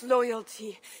of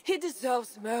disloyalty. He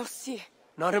deserves mercy.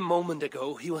 Not a moment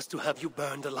ago, he was to have you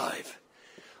burned alive.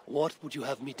 What would you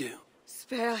have me do?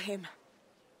 Spare him.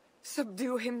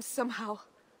 Subdue him somehow.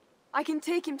 I can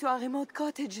take him to a remote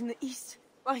cottage in the east,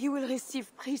 where he will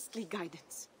receive priestly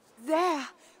guidance. There,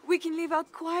 we can live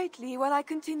out quietly while I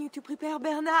continue to prepare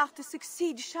Bernard to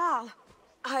succeed Charles.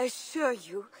 I assure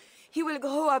you, he will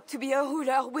grow up to be a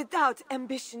ruler without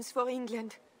ambitions for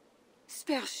England.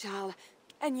 Spare Charles,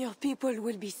 and your people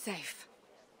will be safe.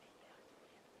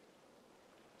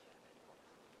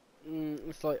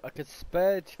 It's like I could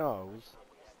spare Charles,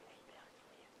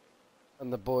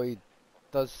 and the boy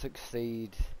does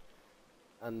succeed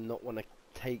and not want to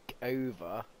take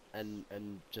over and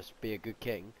just be a good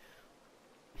king.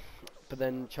 But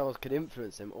then Charles could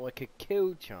influence him, or I could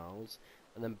kill Charles,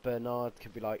 and then Bernard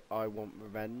could be like, I want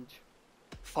revenge.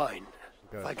 Fine.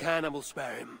 If I can, I will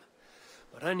spare him.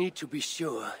 But I need to be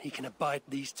sure he can abide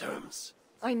these terms.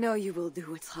 I know you will do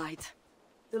what's right.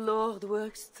 The Lord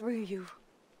works through you,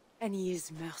 and he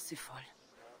is merciful.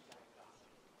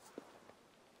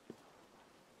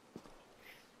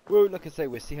 Well, like I say,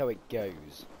 we'll see how it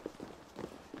goes.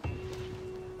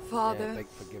 Father, yeah, beg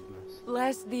forgiveness.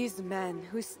 Bless these men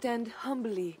who stand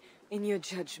humbly in your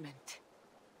judgment.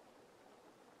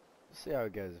 See how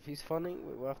it goes. If he's funny,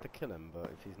 we'll have to kill him,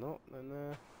 but if he's not, then,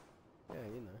 yeah,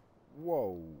 you know.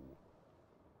 Whoa.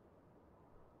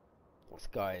 This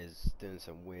guy is doing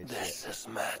some weird shit. This is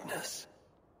madness.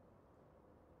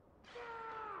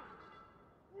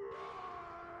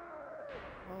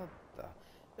 What the...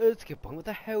 That's a good point. What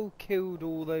the hell killed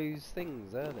all those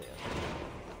things earlier?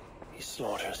 He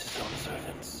slaughters his own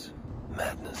servants.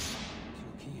 Madness.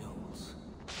 2 keyholes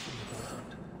in the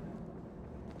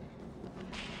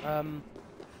ground.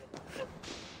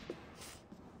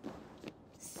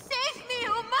 Save me,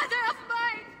 oh mother of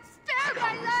mine! Spare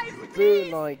my life, I feel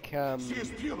like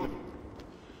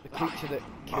the creature that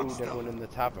killed everyone in the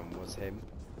tavern was him.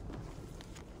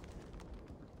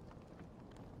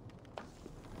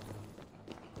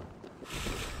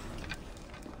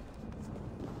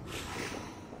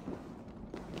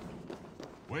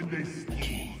 When they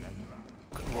key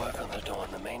could work on the door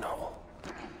in the main hall.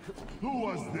 Who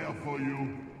was there for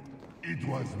you? It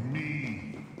was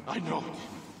me. I know.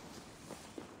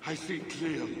 I see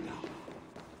clearly now.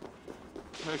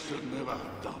 I should never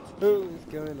have done. What is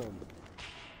going on?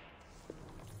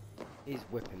 He's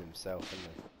whipping himself,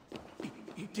 isn't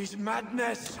he? It is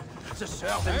madness. The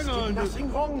servants did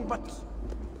nothing wrong, but...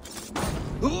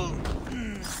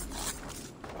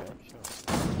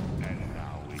 And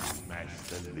now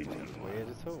Weird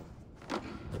at all.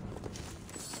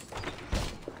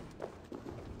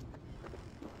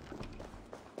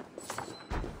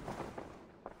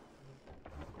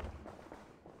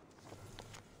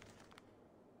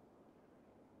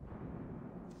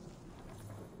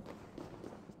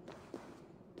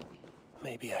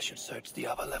 Maybe I should search the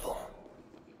upper level.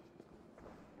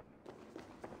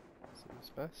 Seems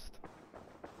best.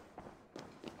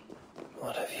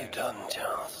 What have you done,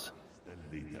 Charles?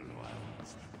 The little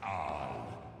ones. All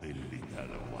the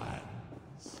little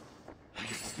ones.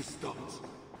 Against the stones.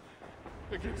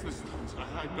 Against the stones,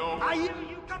 I know. I hear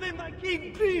you coming, my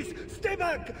king! Please, stay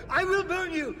back! I will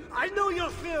burn you! I know your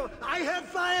fear! I have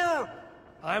fire!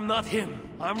 I'm not him.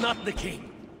 I'm not the king.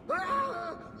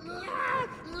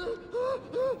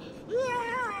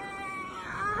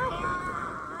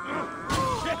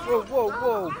 Whoa, whoa,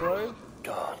 whoa, bro.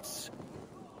 Gods.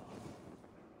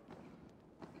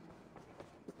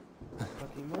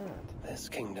 Fucking mad. This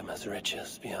kingdom has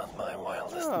riches beyond my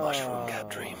wildest mushroom-cat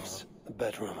dreams. The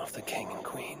bedroom of the king and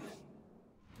queen.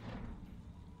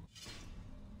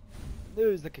 There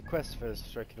was like a quest for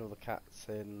striking all the cats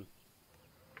in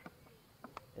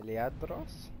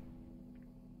Iliadros.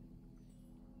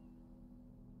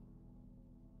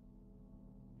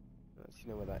 I don't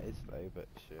actually know where that is though, but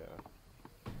sure.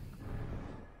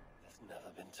 Has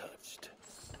never been touched.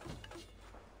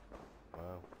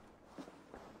 Wow.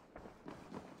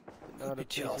 Could be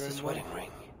Charles's wedding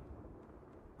ring.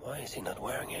 Why is he not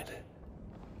wearing it?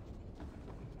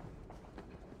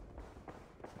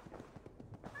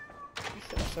 He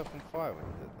set himself on fire when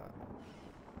he did that.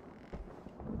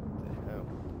 What the hell?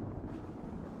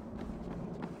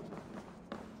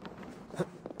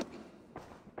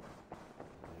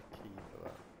 Key for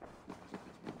that.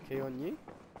 Key on you?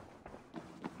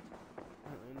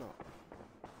 Apparently not.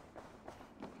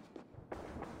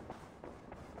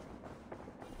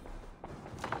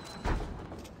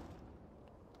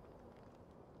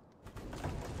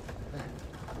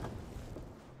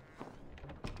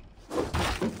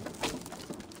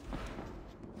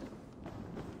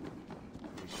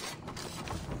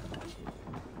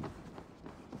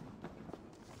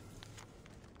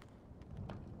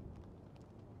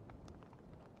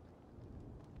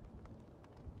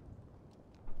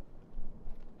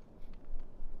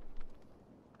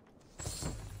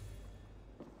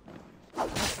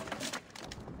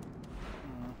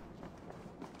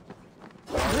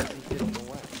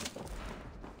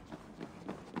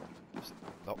 Just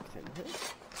locked in here?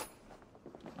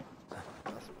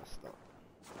 That's messed up.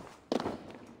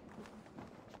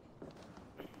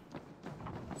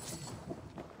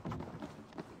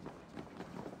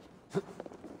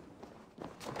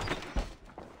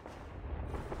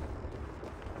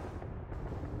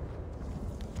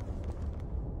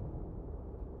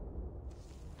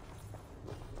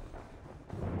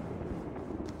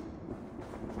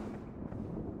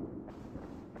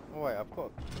 Oh wait, I've got a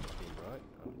key, right?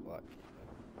 Oh, black key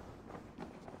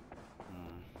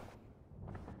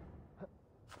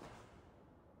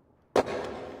then.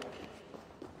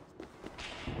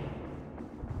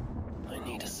 I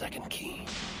need a second key.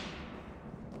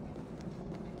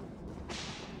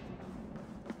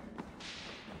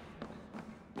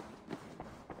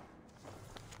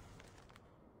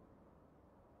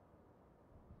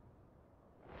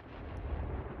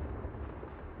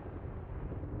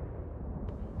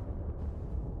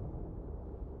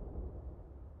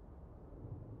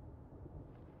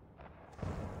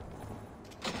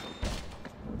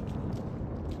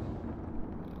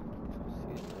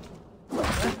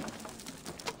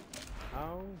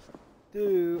 How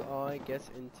do I get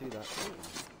into that room?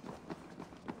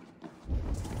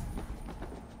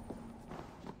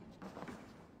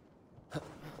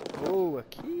 Oh, a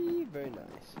key, very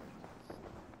nice.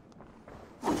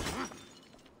 What's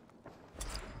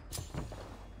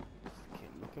the key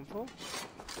I'm looking for?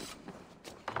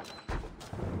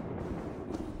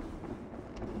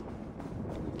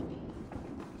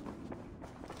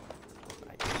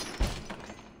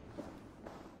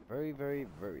 Very, very,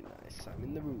 very nice. I'm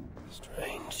in the room.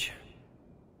 Strange.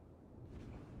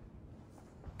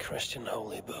 Christian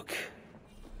holy book.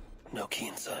 No key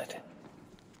inside.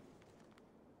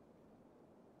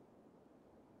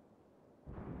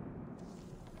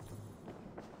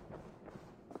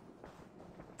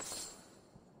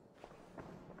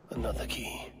 Another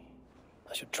key.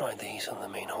 I should try these on the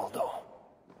main hall door.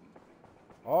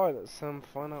 Alright, let's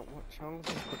find out what Charles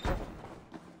has become.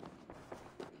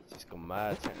 He's just gone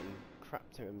mad, chatting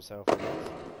crap to himself.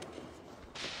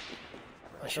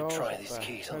 I should try these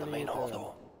keys on the main hall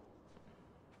door.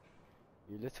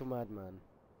 You little madman.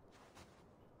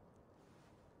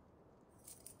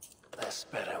 This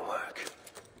better work.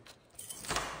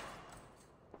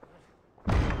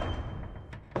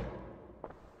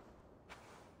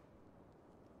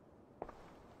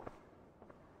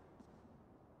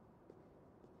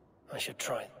 I should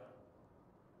try.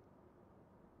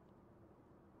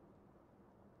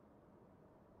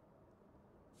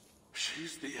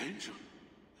 She's the angel.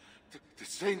 The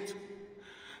saint.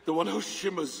 The one who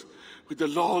shimmers with the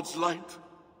Lord's light.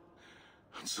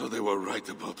 And so they were right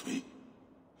about me.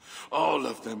 All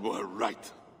of them were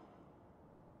right.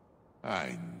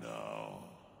 I know.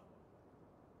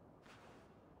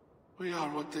 We are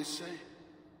what they say.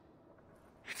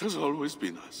 It has always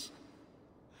been us.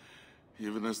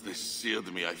 Even as they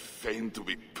seared me, I feigned to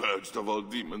be purged of all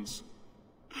demons.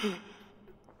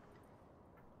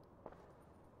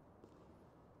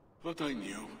 But I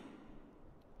knew.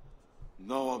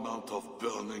 No amount of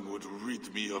burning would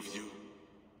rid me of you.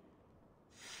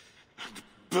 And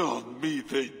burn me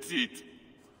they did.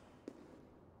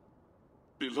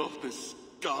 Below the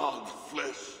scarred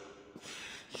flesh,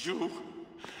 you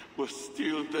were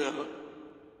still there.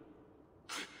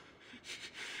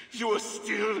 You are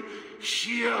still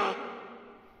here.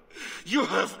 You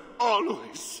have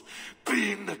always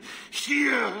been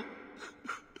here.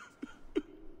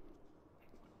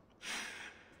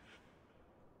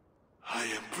 I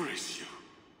embrace you,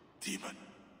 demon.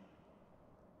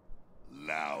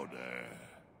 Louder.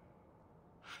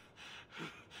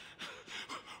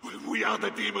 We are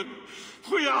the demon.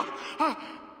 We are... I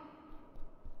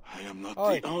am not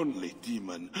the only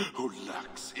demon who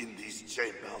lurks in these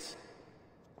chambers.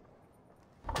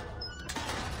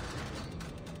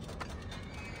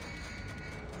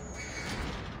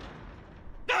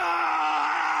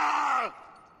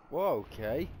 Whoa,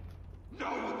 okay. No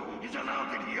one is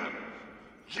allowed in here.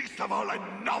 Least of all a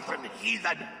northern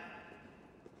heathen.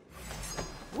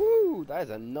 Woo, that is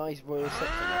a nice royal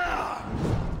section.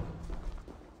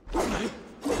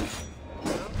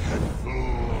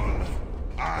 Fool!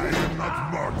 I am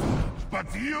not mortal,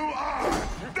 but you are!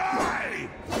 Die!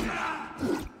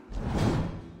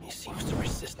 He seems to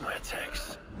resist my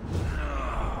attacks.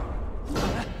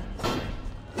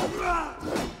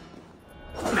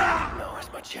 Now is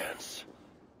my chance.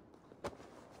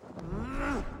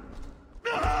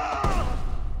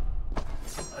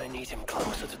 I need him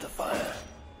closer to the fire.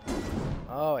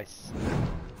 Oh, I see.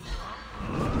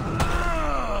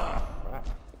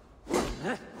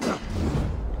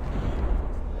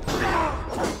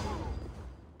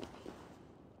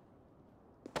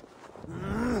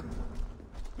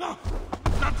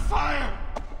 Not fire!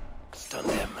 Stun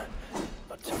him.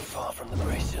 Not too far from the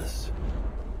braziers.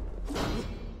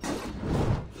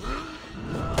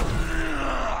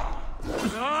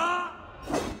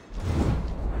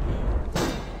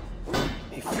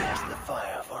 He fears the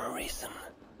fire for a reason.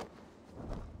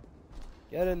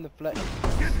 Get in the flex.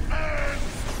 It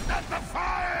burns at the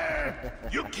fire!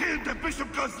 You killed the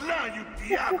Bishop Gosselin, you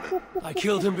diable! I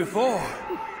killed him before.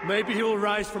 Maybe he will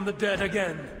rise from the dead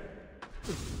again.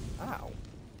 Ow.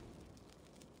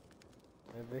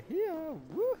 Over here.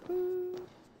 Woohoo.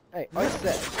 Hey, I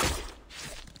said.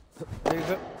 Move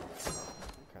it. Okay,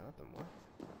 that didn't work.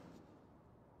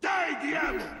 Die,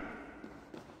 diable!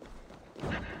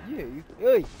 You?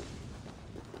 Oi!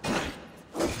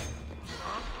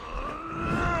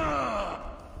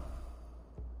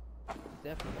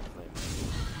 Definitely.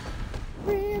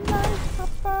 Relight the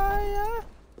fire!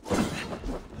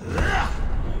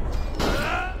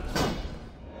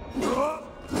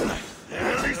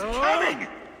 Hell is coming!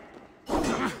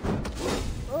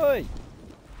 Oi!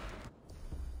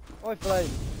 Oi, flame!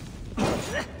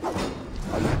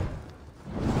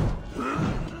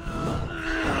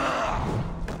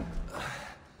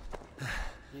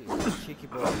 You cheeky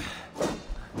boy.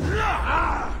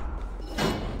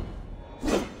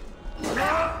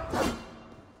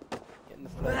 Getting the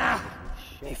flames.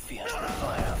 He fears the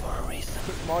fire for a reason.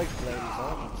 Took my flames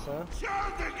out, sir.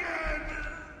 Shout again!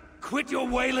 Quit your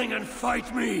wailing and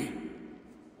fight me!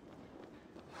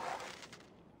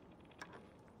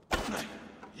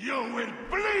 You will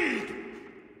bleed!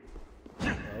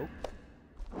 No.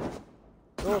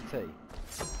 Naughty.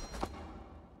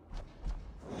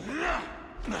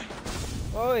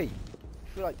 Oi!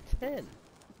 You're like 10.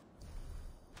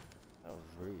 That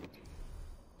was rude.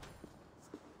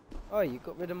 Oh, you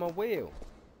got rid of my wheel.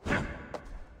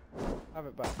 Have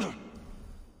it back.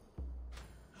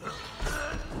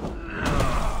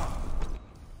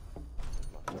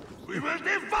 We will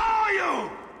devour you!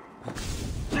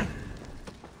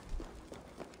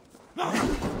 No.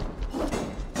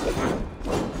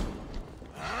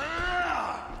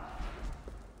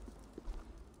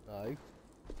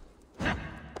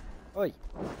 Oi!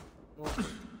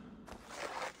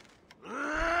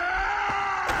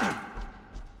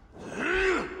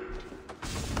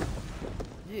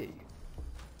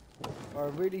 are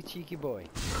a really cheeky boy.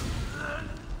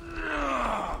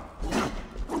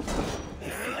 He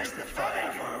feels the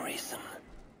fire for a reason.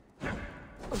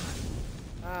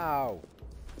 Ow!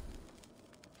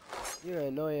 You're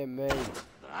annoying me.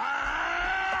 Ow!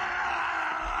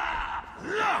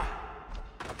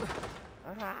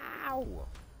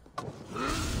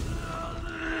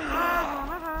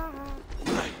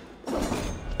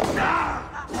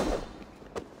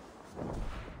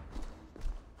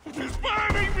 It is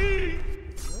burning me!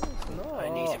 No, I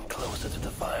need him closer to the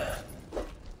fire.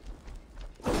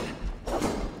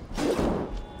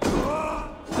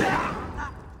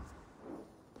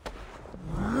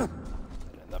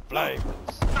 And the flames.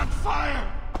 That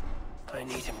fire! I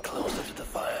need him closer to the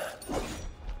fire.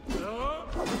 Oh,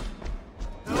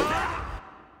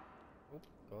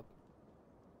 God.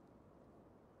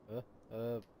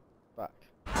 Back.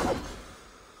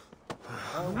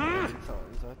 Oh, many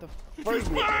times I have to throw you at the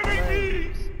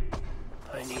flames.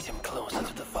 I need him closer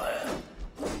to the fire.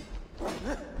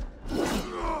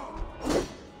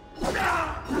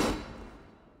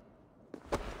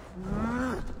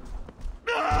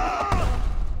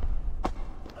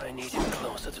 I need him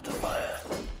closer to the fire.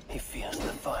 He feels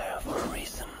the fire for a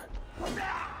reason. Why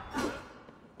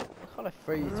can't I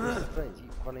throw you towards the flames? You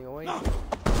keep running away.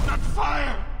 That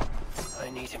fire! I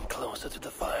need him closer to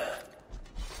the fire.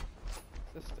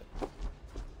 Sister.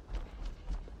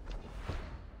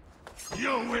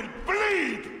 You will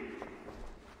bleed!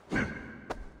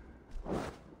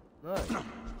 No. Come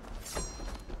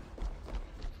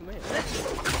here.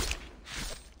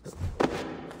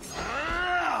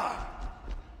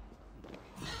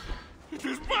 It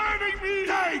is burning me!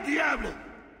 Die, Diablo!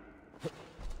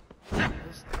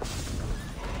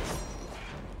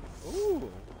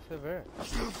 Ooh, so very.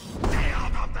 Stay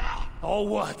out of there! Or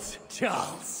what,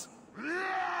 Charles?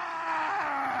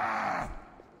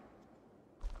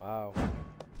 Wow.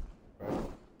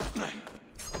 Right.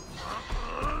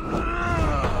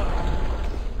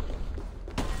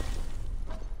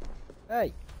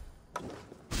 Hey!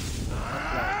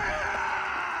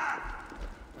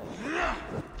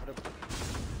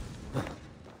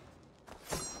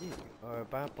 You are a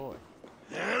bad boy.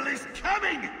 Hell is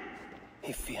coming!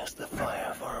 He feels the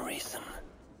fire for a reason.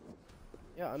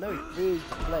 Yeah, I know he feels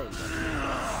the flame.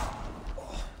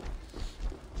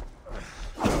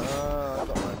 I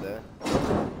got mine there.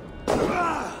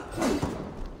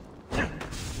 Yeah,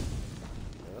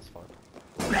 that's fine.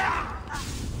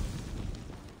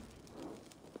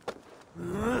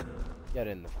 Get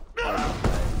in the flame.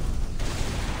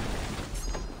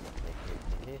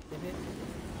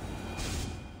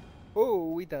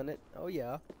 Oh, we done it. Oh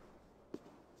yeah.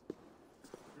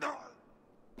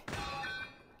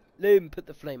 Loom, put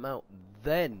the flame out,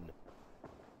 then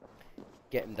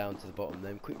get him down to the bottom,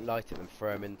 then quickly light it and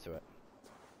throw him into it.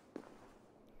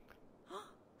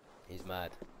 He's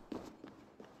mad.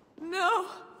 No!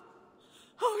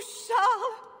 Oh,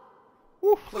 Charles!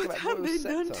 Oof, What have they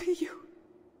done to you?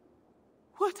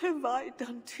 What have I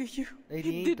done to you?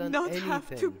 Lady, It did not have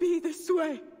to be this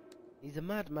way. He's a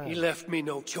madman. He left me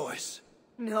no choice.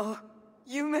 No,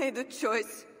 you made a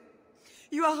choice.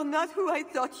 You are not who I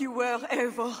thought you were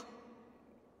ever.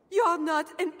 You are not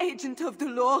an agent of the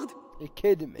Lord. You're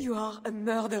kidding me. You are a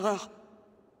murderer.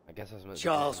 I guess I was meant to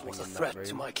Charles be was a in that threat room.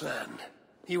 to my clan.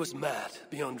 He was mad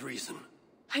beyond reason.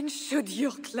 And should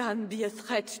your clan be a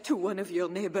threat to one of your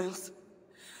neighbors,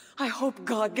 I hope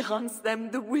God grants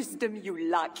them the wisdom you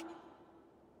lack.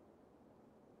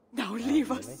 Now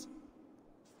leave us.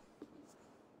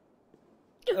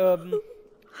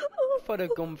 If I'd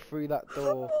have gone through that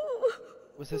door,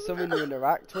 was there something to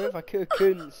interact with? I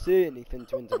couldn't see anything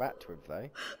to interact with though.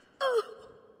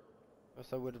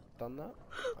 Else I would have done that.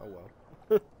 Oh well.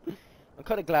 I'm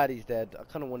kind of glad he's dead. I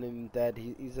kind of want him dead.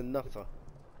 He's a nutter.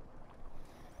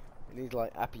 He needs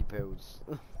like happy pills,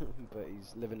 but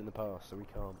he's living in the past, so we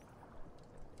can't.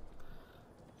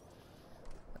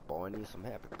 But I need some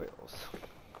happy pills.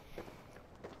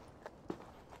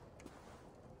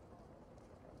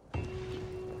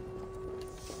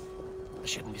 I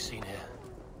shouldn't be seen here.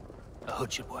 A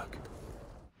hood should work.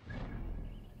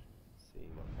 See,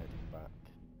 I'm heading back.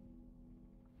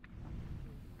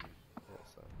 Yeah,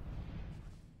 so.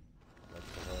 Let's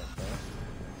go there first.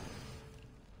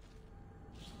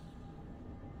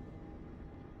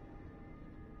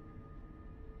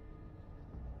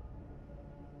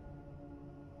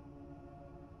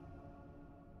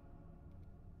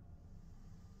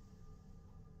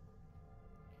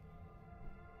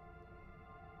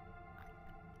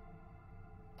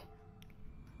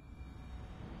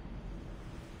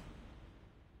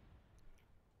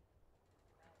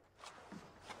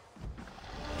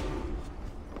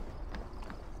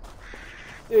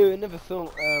 Ew, I never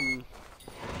thought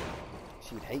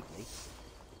she would hate me.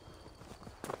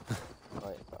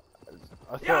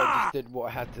 I thought I just did what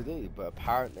I had to do, but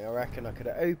apparently I reckon I could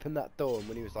have opened that door, and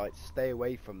when he was like, stay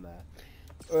away from there,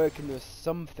 I reckon there was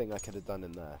something I could have done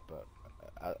in there, but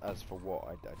as for what,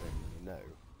 I don't really know.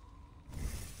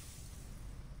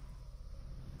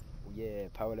 Oh yeah,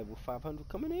 power level 500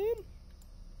 coming in.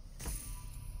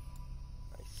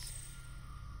 Nice.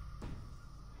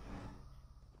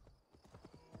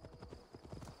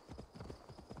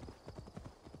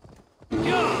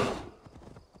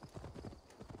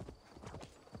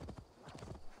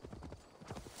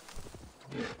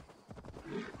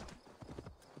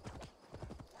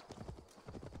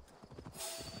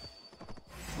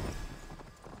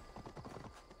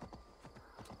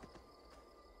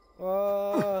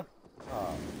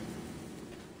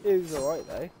 It was alright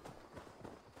though.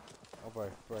 Oh bro,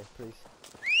 please.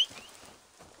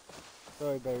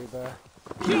 Sorry, Berry Bear.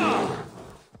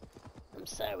 I'm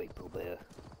sorry, Pooh Bear.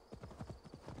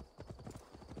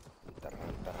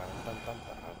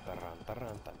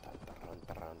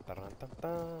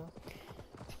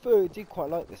 I do quite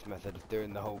like this method of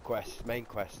doing the whole quest, main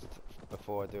quest,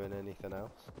 before doing anything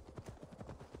else.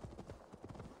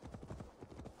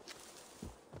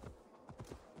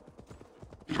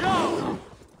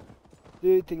 The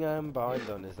only thing I am behind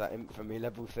on is that infamy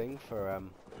level thing for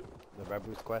the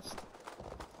Rebels quest.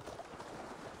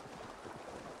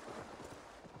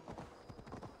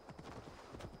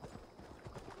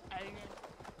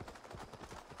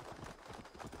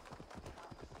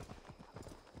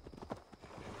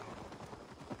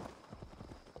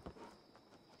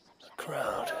 The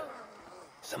crowd.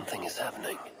 Something is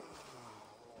happening.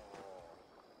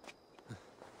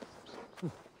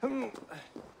 Hello.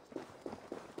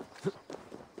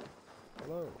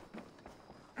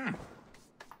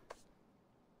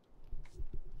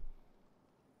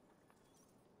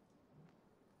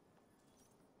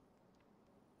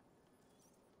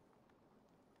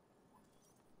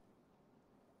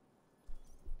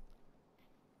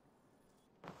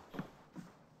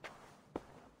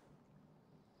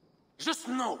 Just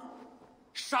know,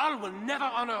 Charles will never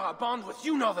honor a bond with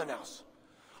you Northerners.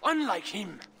 Unlike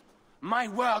him, my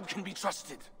word can be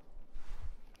trusted.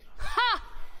 Ha!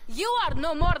 You are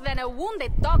no more than a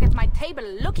wounded dog at my table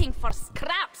looking for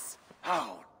scraps.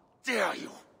 How dare you?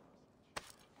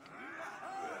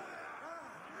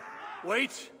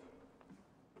 Wait.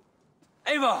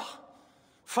 Eva!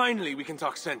 Finally, we can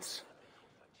talk sense.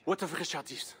 What of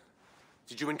Richardis?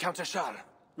 Did you encounter Charles?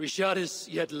 Richardis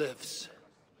yet lives.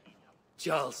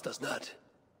 Charles does not.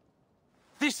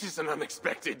 This is an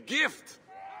unexpected gift.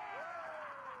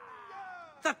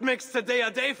 That makes today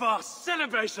a day for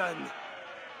celebration.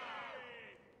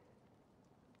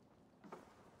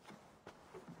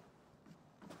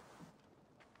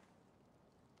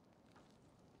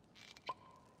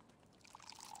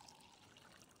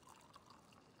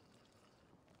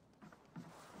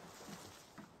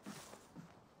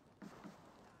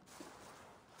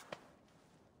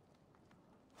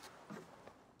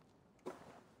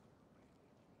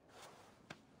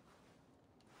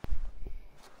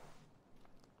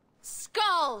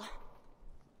 Skull!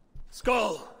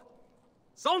 Skull!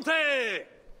 Santé!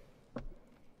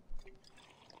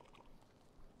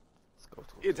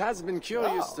 It has been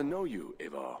curious to know you,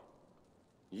 Eva.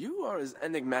 You are as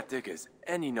enigmatic as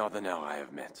any Northerner I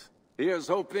have met. Here's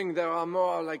hoping there are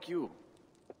more like you.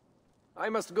 I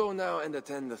must go now and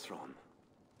attend the throne.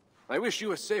 I wish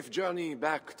you a safe journey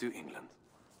back to England.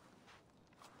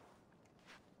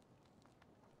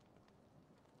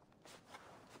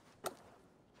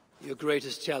 Your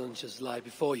greatest challenges lie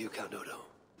before you, Count Odo.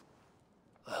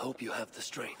 I hope you have the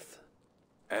strength.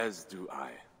 As do I.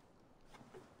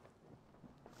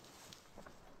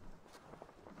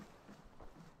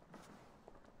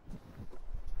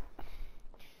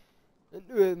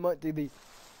 It might do the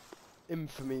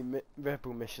infamy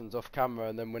rebel missions off camera,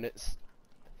 and then when it's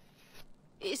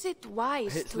Is it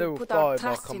wise hits to level put our 5,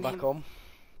 I'll trust come in back him? on,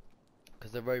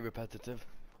 because they're very repetitive.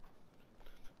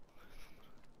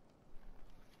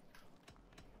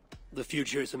 The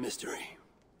future is a mystery.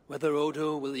 Whether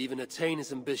Odo will even attain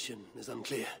his ambition is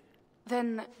unclear.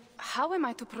 Then how am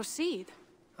I to proceed?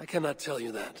 I cannot tell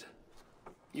you that.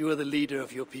 You are the leader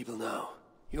of your people now.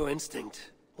 Your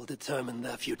instinct will determine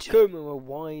their future. Come on, a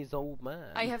wise old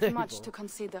man. I have much to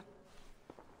consider.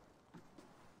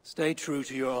 Stay true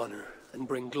to your honor and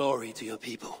bring glory to your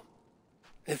people.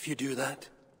 If you do that,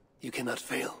 you cannot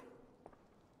fail.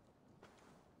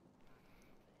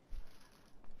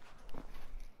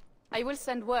 I will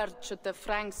send word should the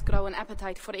Franks grow an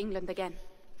appetite for England again.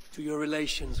 To your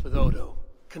relations with Odo,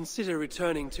 consider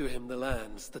returning to him the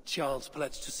lands that Charles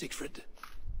pledged to Siegfried.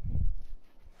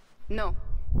 No.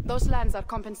 Those lands are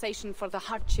compensation for the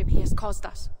hardship he has caused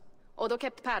us. Odo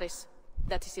kept Paris.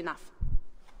 That is enough.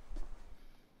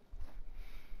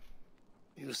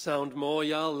 You sound more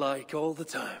Jarl-like all the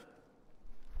time.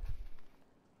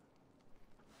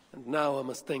 And now I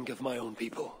must think of my own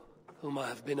people, whom I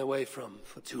have been away from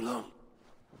for too long.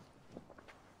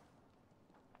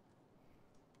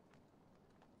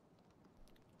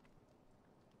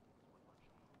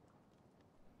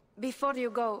 Before you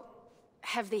go,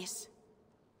 have this.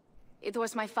 It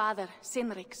was my father,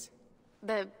 Sinrix,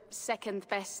 the second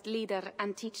best leader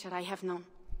and teacher I have known.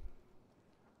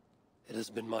 It has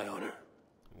been my honor.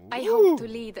 I hope to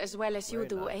lead as well as you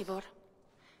do, Eivor.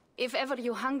 If ever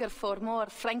you hunger for more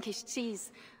Frankish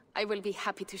cheese, I will be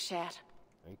happy to share.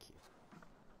 Thank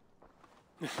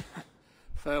you.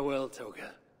 Farewell,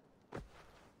 Toga.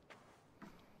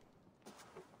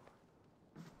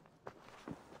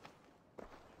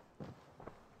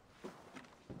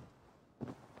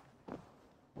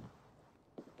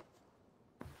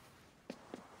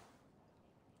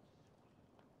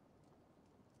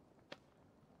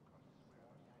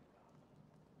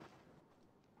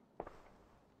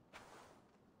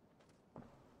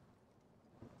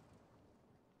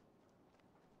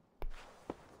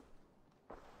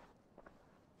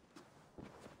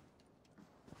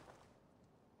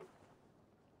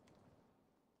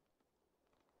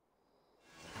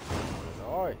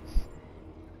 Nice.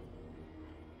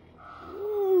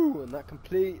 Ooh, and that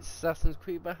completes Assassin's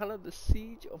Creed Valhalla, the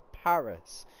Siege of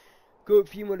Paris. Got a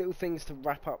few more little things to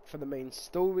wrap up for the main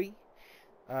story.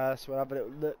 So we'll have a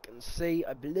little look and see.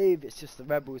 I believe it's just the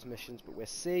Rebels missions, but we'll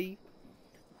see.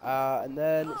 And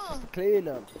then it's just a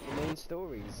cleanup of the main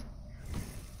stories.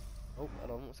 Oh,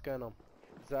 hold on, what's going on?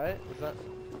 Is that it? Is that?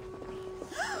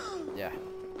 Yeah.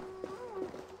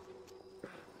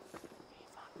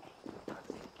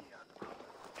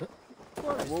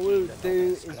 What we'll do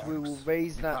is we will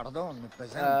raise that,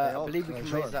 I believe we can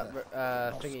raise that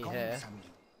thingy here.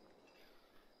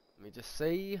 Let me just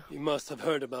see. You must have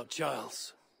heard about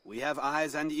Charles. We have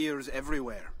eyes and ears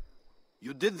everywhere.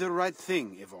 You did the right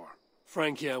thing, Eivor.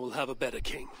 Francia will have a better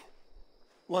king.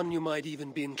 One you might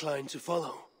even be inclined to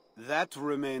follow. That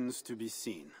remains to be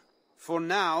seen. For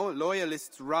now,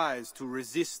 loyalists rise to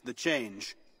resist the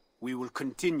change. We will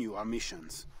continue our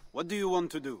missions. What do you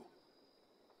want to do?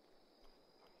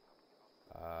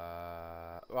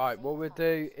 Right, what we'll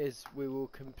do is we will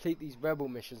complete these rebel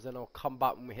missions, then I'll come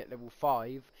back when we hit level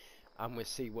 5 and we'll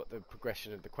see what the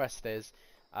progression of the quest is,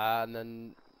 and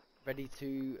then ready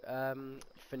to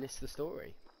finish the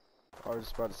story. I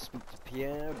was about to speak to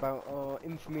Pierre about our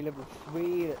infamy level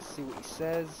 3. Let's see what he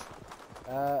says,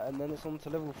 and then it's on to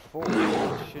level 4,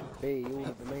 which should be all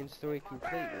of the main story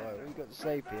complete. Right, what you got to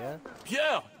say, Pierre?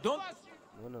 Pierre, don't...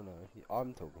 No,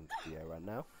 I'm talking to Pierre right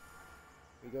now.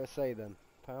 What you got to say then,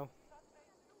 pal?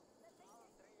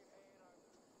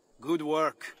 Good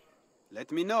work.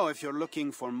 Let me know if you're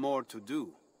looking for more to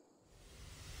do.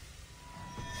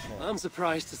 I'm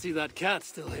surprised to see that cat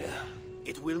still here.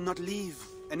 It will not leave,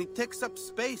 and it takes up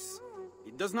space.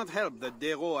 It does not help that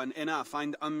Dero and Enna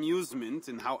find amusement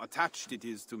in how attached it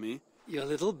is to me. Your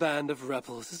little band of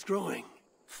rebels is growing.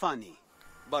 Funny.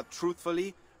 But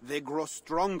truthfully, they grow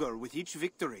stronger with each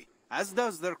victory, as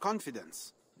does their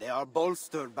confidence. They are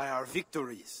bolstered by our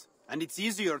victories, and it's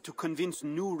easier to convince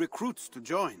new recruits to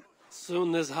join.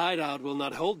 Soon this hideout will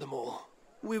not hold them all.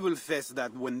 We will face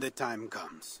that when the time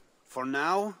comes. For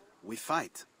now, we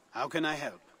fight. How can I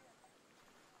help?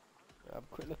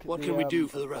 What can we do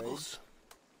for the rebels?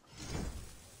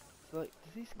 So, like,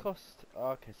 does these cost... Oh,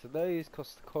 okay, so those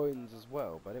cost coins as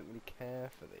well, but I don't really care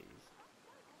for these.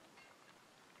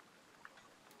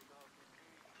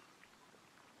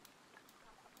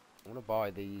 I want to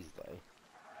buy these though.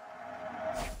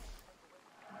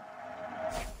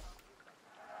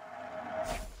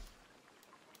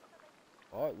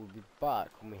 Alright, we'll be back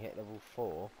when we hit level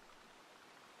 4.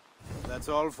 That's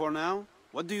all for now?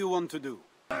 What do you want to do?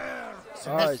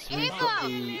 Alright, so we've got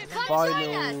the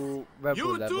final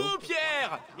rebel level. You too,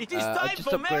 Pierre! It is I time just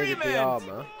for upgraded the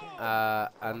merriment! armor,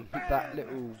 and that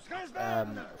little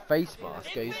face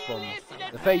mask goes from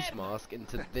the face mask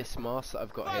into this mask that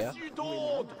I've got here.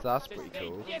 So that's pretty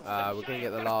cool. We're going to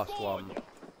get the last one.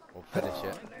 We'll finish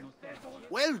it.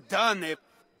 Well done,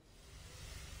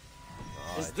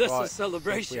 Is this a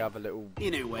celebration? We have a little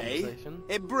in a way,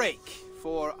 a break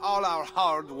for all our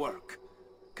hard work.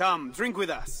 Come, drink with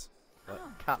us.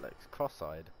 Cat looks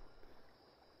cross-eyed.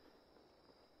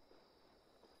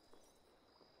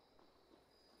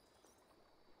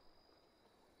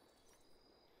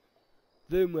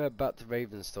 Then we're back to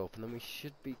Ravensthorpe, and then we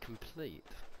should be complete.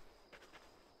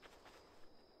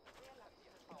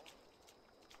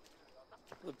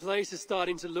 The place is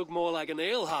starting to look more like an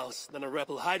alehouse than a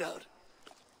rebel hideout.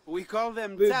 We call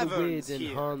them Bit of a taverns weird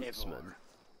here, enhancement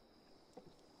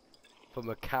from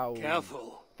a cow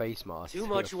Careful. face mask. Too to a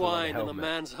much full-on wine and a helmet.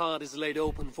 man's heart is laid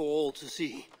open for all to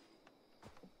see.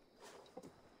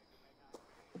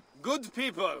 Good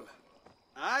people,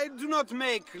 I do not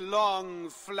make long,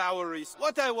 flowery...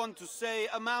 What I want to say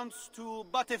amounts to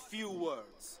but a few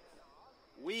words.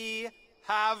 We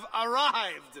have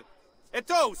arrived! A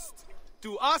toast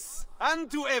to us and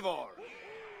to Eivor.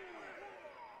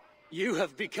 You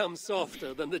have become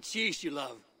softer than the cheese you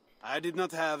love. I did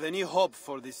not have any hope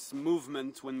for this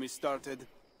movement when we started.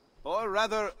 Or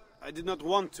rather, I did not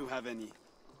want to have any.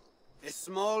 A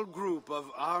small group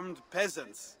of armed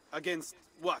peasants against,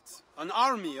 what? An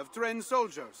army of trained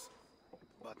soldiers.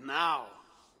 But now...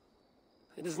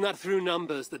 It is not through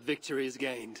numbers that victory is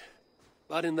gained,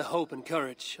 but in the hope and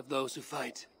courage of those who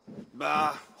fight.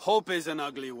 Bah, hope is an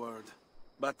ugly word.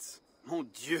 But, mon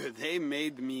Dieu, they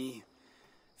made me...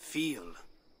 feel.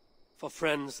 For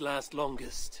friends last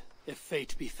longest, if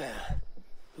fate be fair,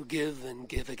 who give and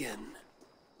give again.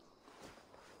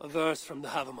 A verse from the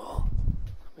Havamal.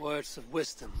 Words of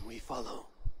wisdom we follow.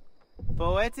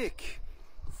 Poetic.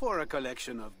 For a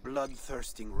collection of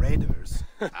bloodthirsting raiders.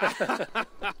 There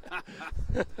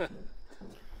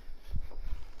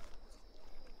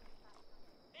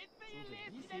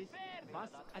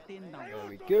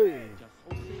we go.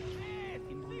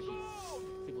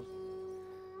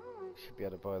 Should be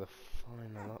able to buy the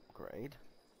final upgrade.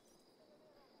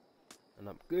 And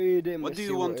upgrade him. What do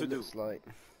you want to do? Like.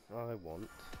 I want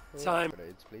time.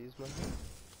 Upgrades, please, man.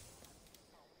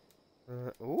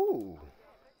 Ooh.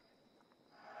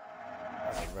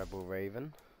 That's a Rebel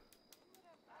Raven.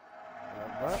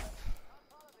 Like that.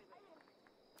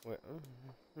 Wait,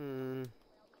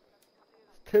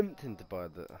 It's tempting to buy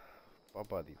the... I'll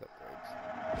buy these upgrades.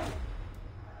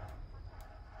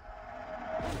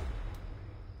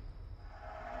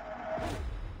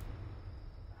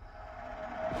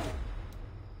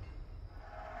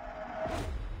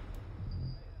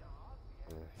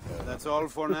 That's all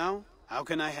for now? How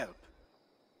can I help?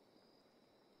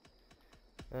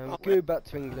 We'll go back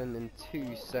to England in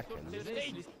 2 seconds.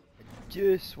 I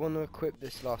just want to equip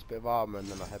this last bit of armour and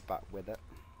then I'll head back with it.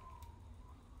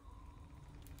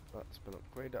 That's been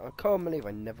upgraded. I can't believe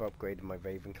I never upgraded my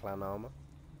Raven Clan armour.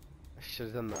 I should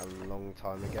have done that a long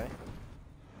time ago.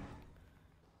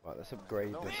 Right, let's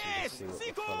upgrade this and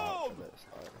see what the full outfit looks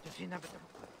like.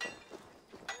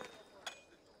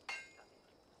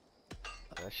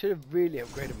 I should have really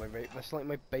upgraded my Raven. That's like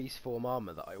my base form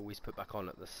armour that I always put back on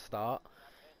at the start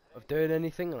of doing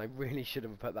anything, and I really should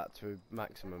have put that to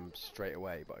maximum straight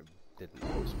away, but I didn't,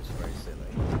 which was very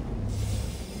silly.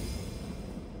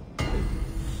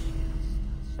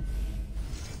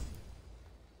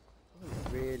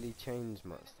 Doesn't really change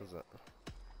much, does it?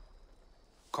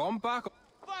 Come back.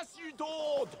 Was u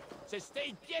dåd? Se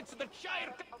steg pieds de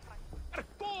kyrka.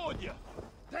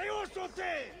 They also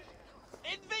dead!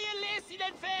 Enveillez in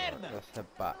inferne! Let's head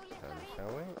back then,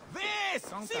 shall we? Ves!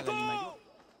 Sigo!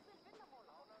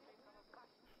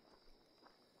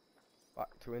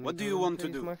 Back to England, What do you want to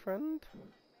please, do? my friend?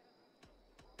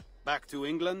 Back to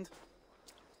England?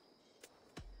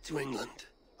 To England.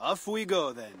 Off we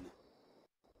go then.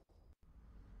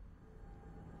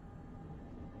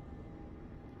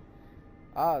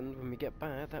 And when we get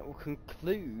back, that will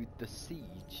conclude the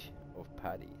siege of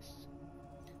Paris.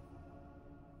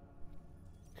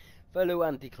 Fellow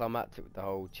anticlimactic with the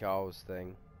whole Charles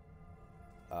thing.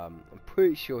 I'm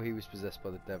pretty sure he was possessed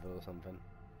by the devil or something.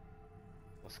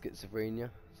 Or schizophrenia.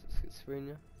 Is it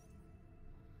schizophrenia?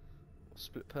 Or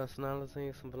split personality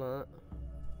or something like that.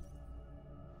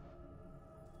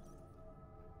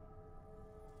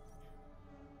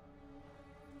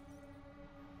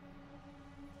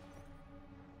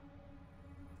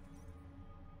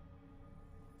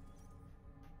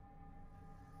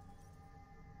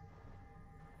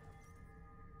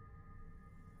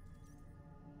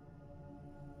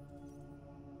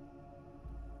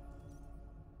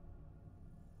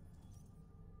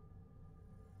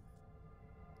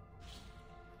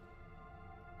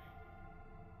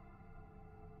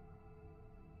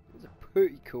 It's a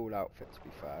pretty cool outfit, to be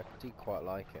fair. I do quite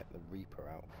like it, the Reaper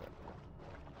outfit.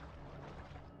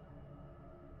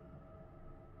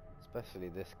 Especially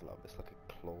this glove, it's like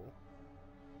a claw.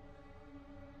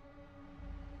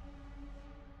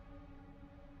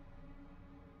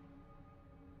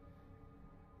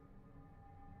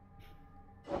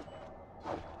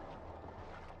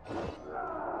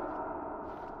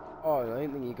 Oh,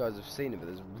 guys have seen it, but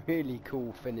there's a really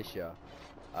cool finisher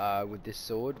with this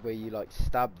sword where you like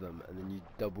stab them and then you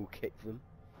double kick them,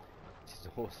 which is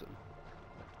awesome.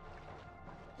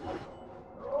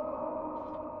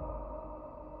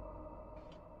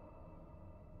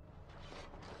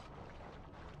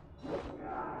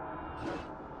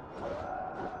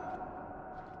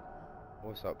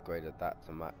 Also upgraded that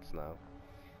to max now.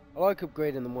 I like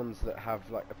upgrading the ones that have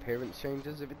like appearance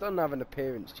changes. If it doesn't have an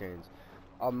appearance change,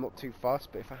 I'm not too fussed,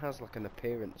 but if it has like an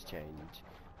appearance change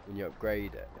when you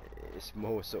upgrade it, it's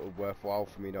more sort of worthwhile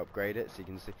for me to upgrade it. So you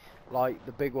can see, like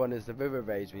the big one is the River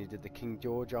Rage when you did the King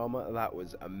George armor. That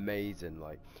was amazing.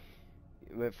 Like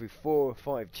you went through 4 or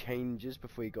 5 changes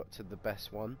before you got to the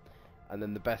best one, and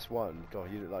then the best one, God,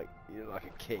 you look like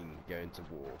a king going to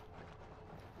war.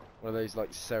 One of those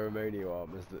like ceremonial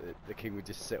armors that the king would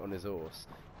just sit on his horse,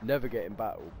 never get in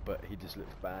battle, but he just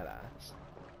looks badass. It's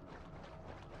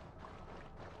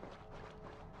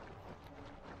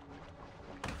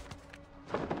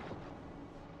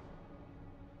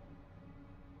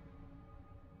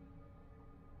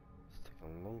taken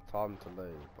a long time to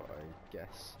load, but I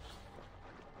guess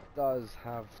it does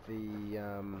have the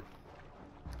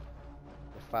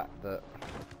fact that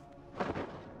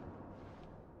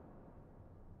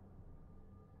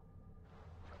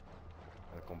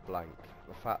on blank,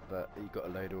 the fact that you got to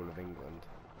load all of England.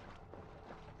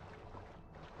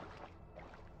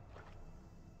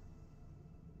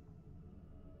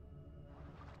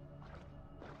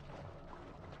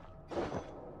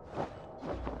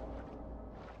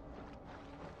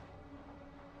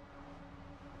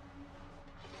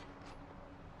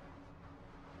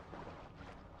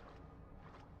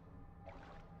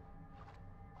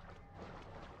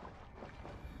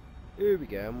 Here we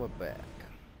go, and we're back.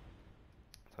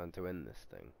 Time to end this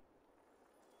thing.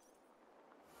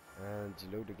 And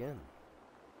you load again.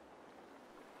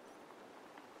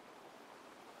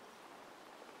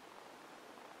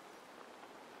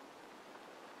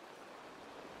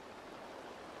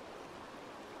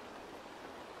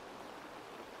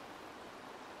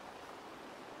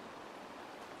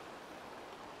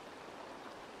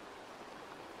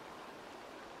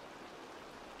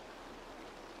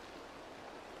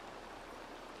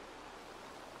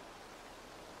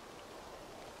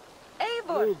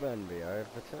 Benby, I have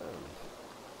returned.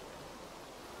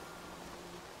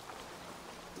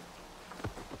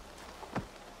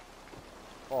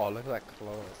 Oh, look at that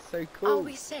claw. It's so cool. Are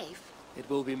we safe? It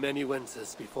will be many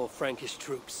winters before Frankish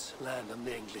troops land on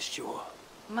the English shore.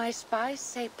 My spies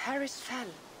say Paris fell.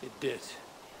 It did.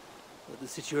 But the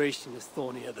situation is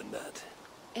thornier than that.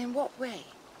 In what way?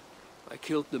 I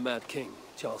killed the Mad King,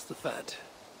 Charles the Fat.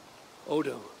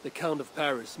 Odo, the Count of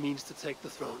Paris, means to take the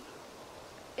throne.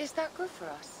 Is that good for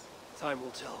us? Time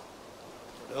will tell.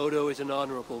 But Odo is an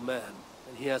honorable man,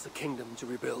 and he has a kingdom to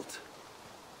rebuild.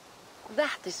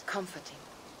 That is comforting.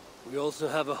 We also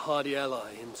have a hardy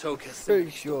ally in Toka.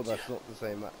 Pretty sure that's not the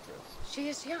same actress. She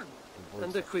is young.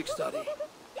 And a quick study.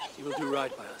 She will do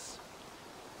right by us.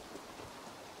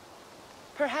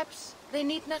 Perhaps they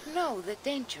need not know the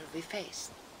danger we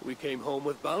faced. We came home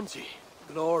with bounty,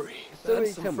 glory, so and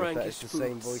some Frankish it's the foods.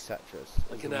 same voice actress.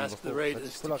 I can ask the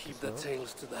raiders to keep their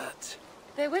tails to that.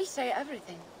 They will say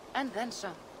everything, and then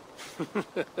some.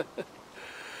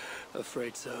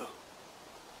 Afraid so.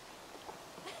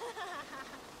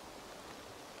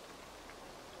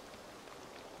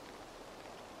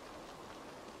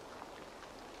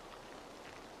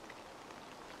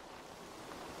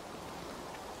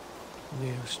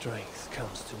 New strength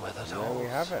comes to weathered halls. There we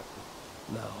have it.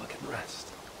 Now I can rest.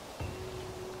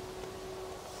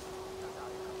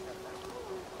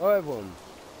 Alright everyone,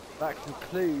 that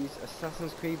concludes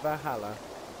Assassin's Creed Valhalla,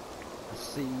 the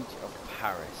Siege of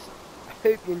Paris. I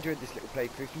hope you enjoyed this little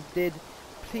playthrough. If you did,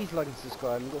 please like and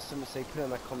subscribe. If you've got something to say, put it in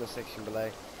that comment section below.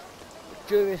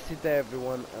 Enjoy the rest of the day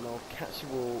everyone, and I'll catch you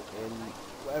all in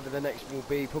whatever the next one will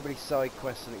be, probably side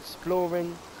quests and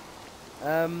exploring.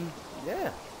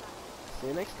 Yeah. See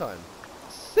you next time.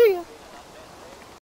 See ya!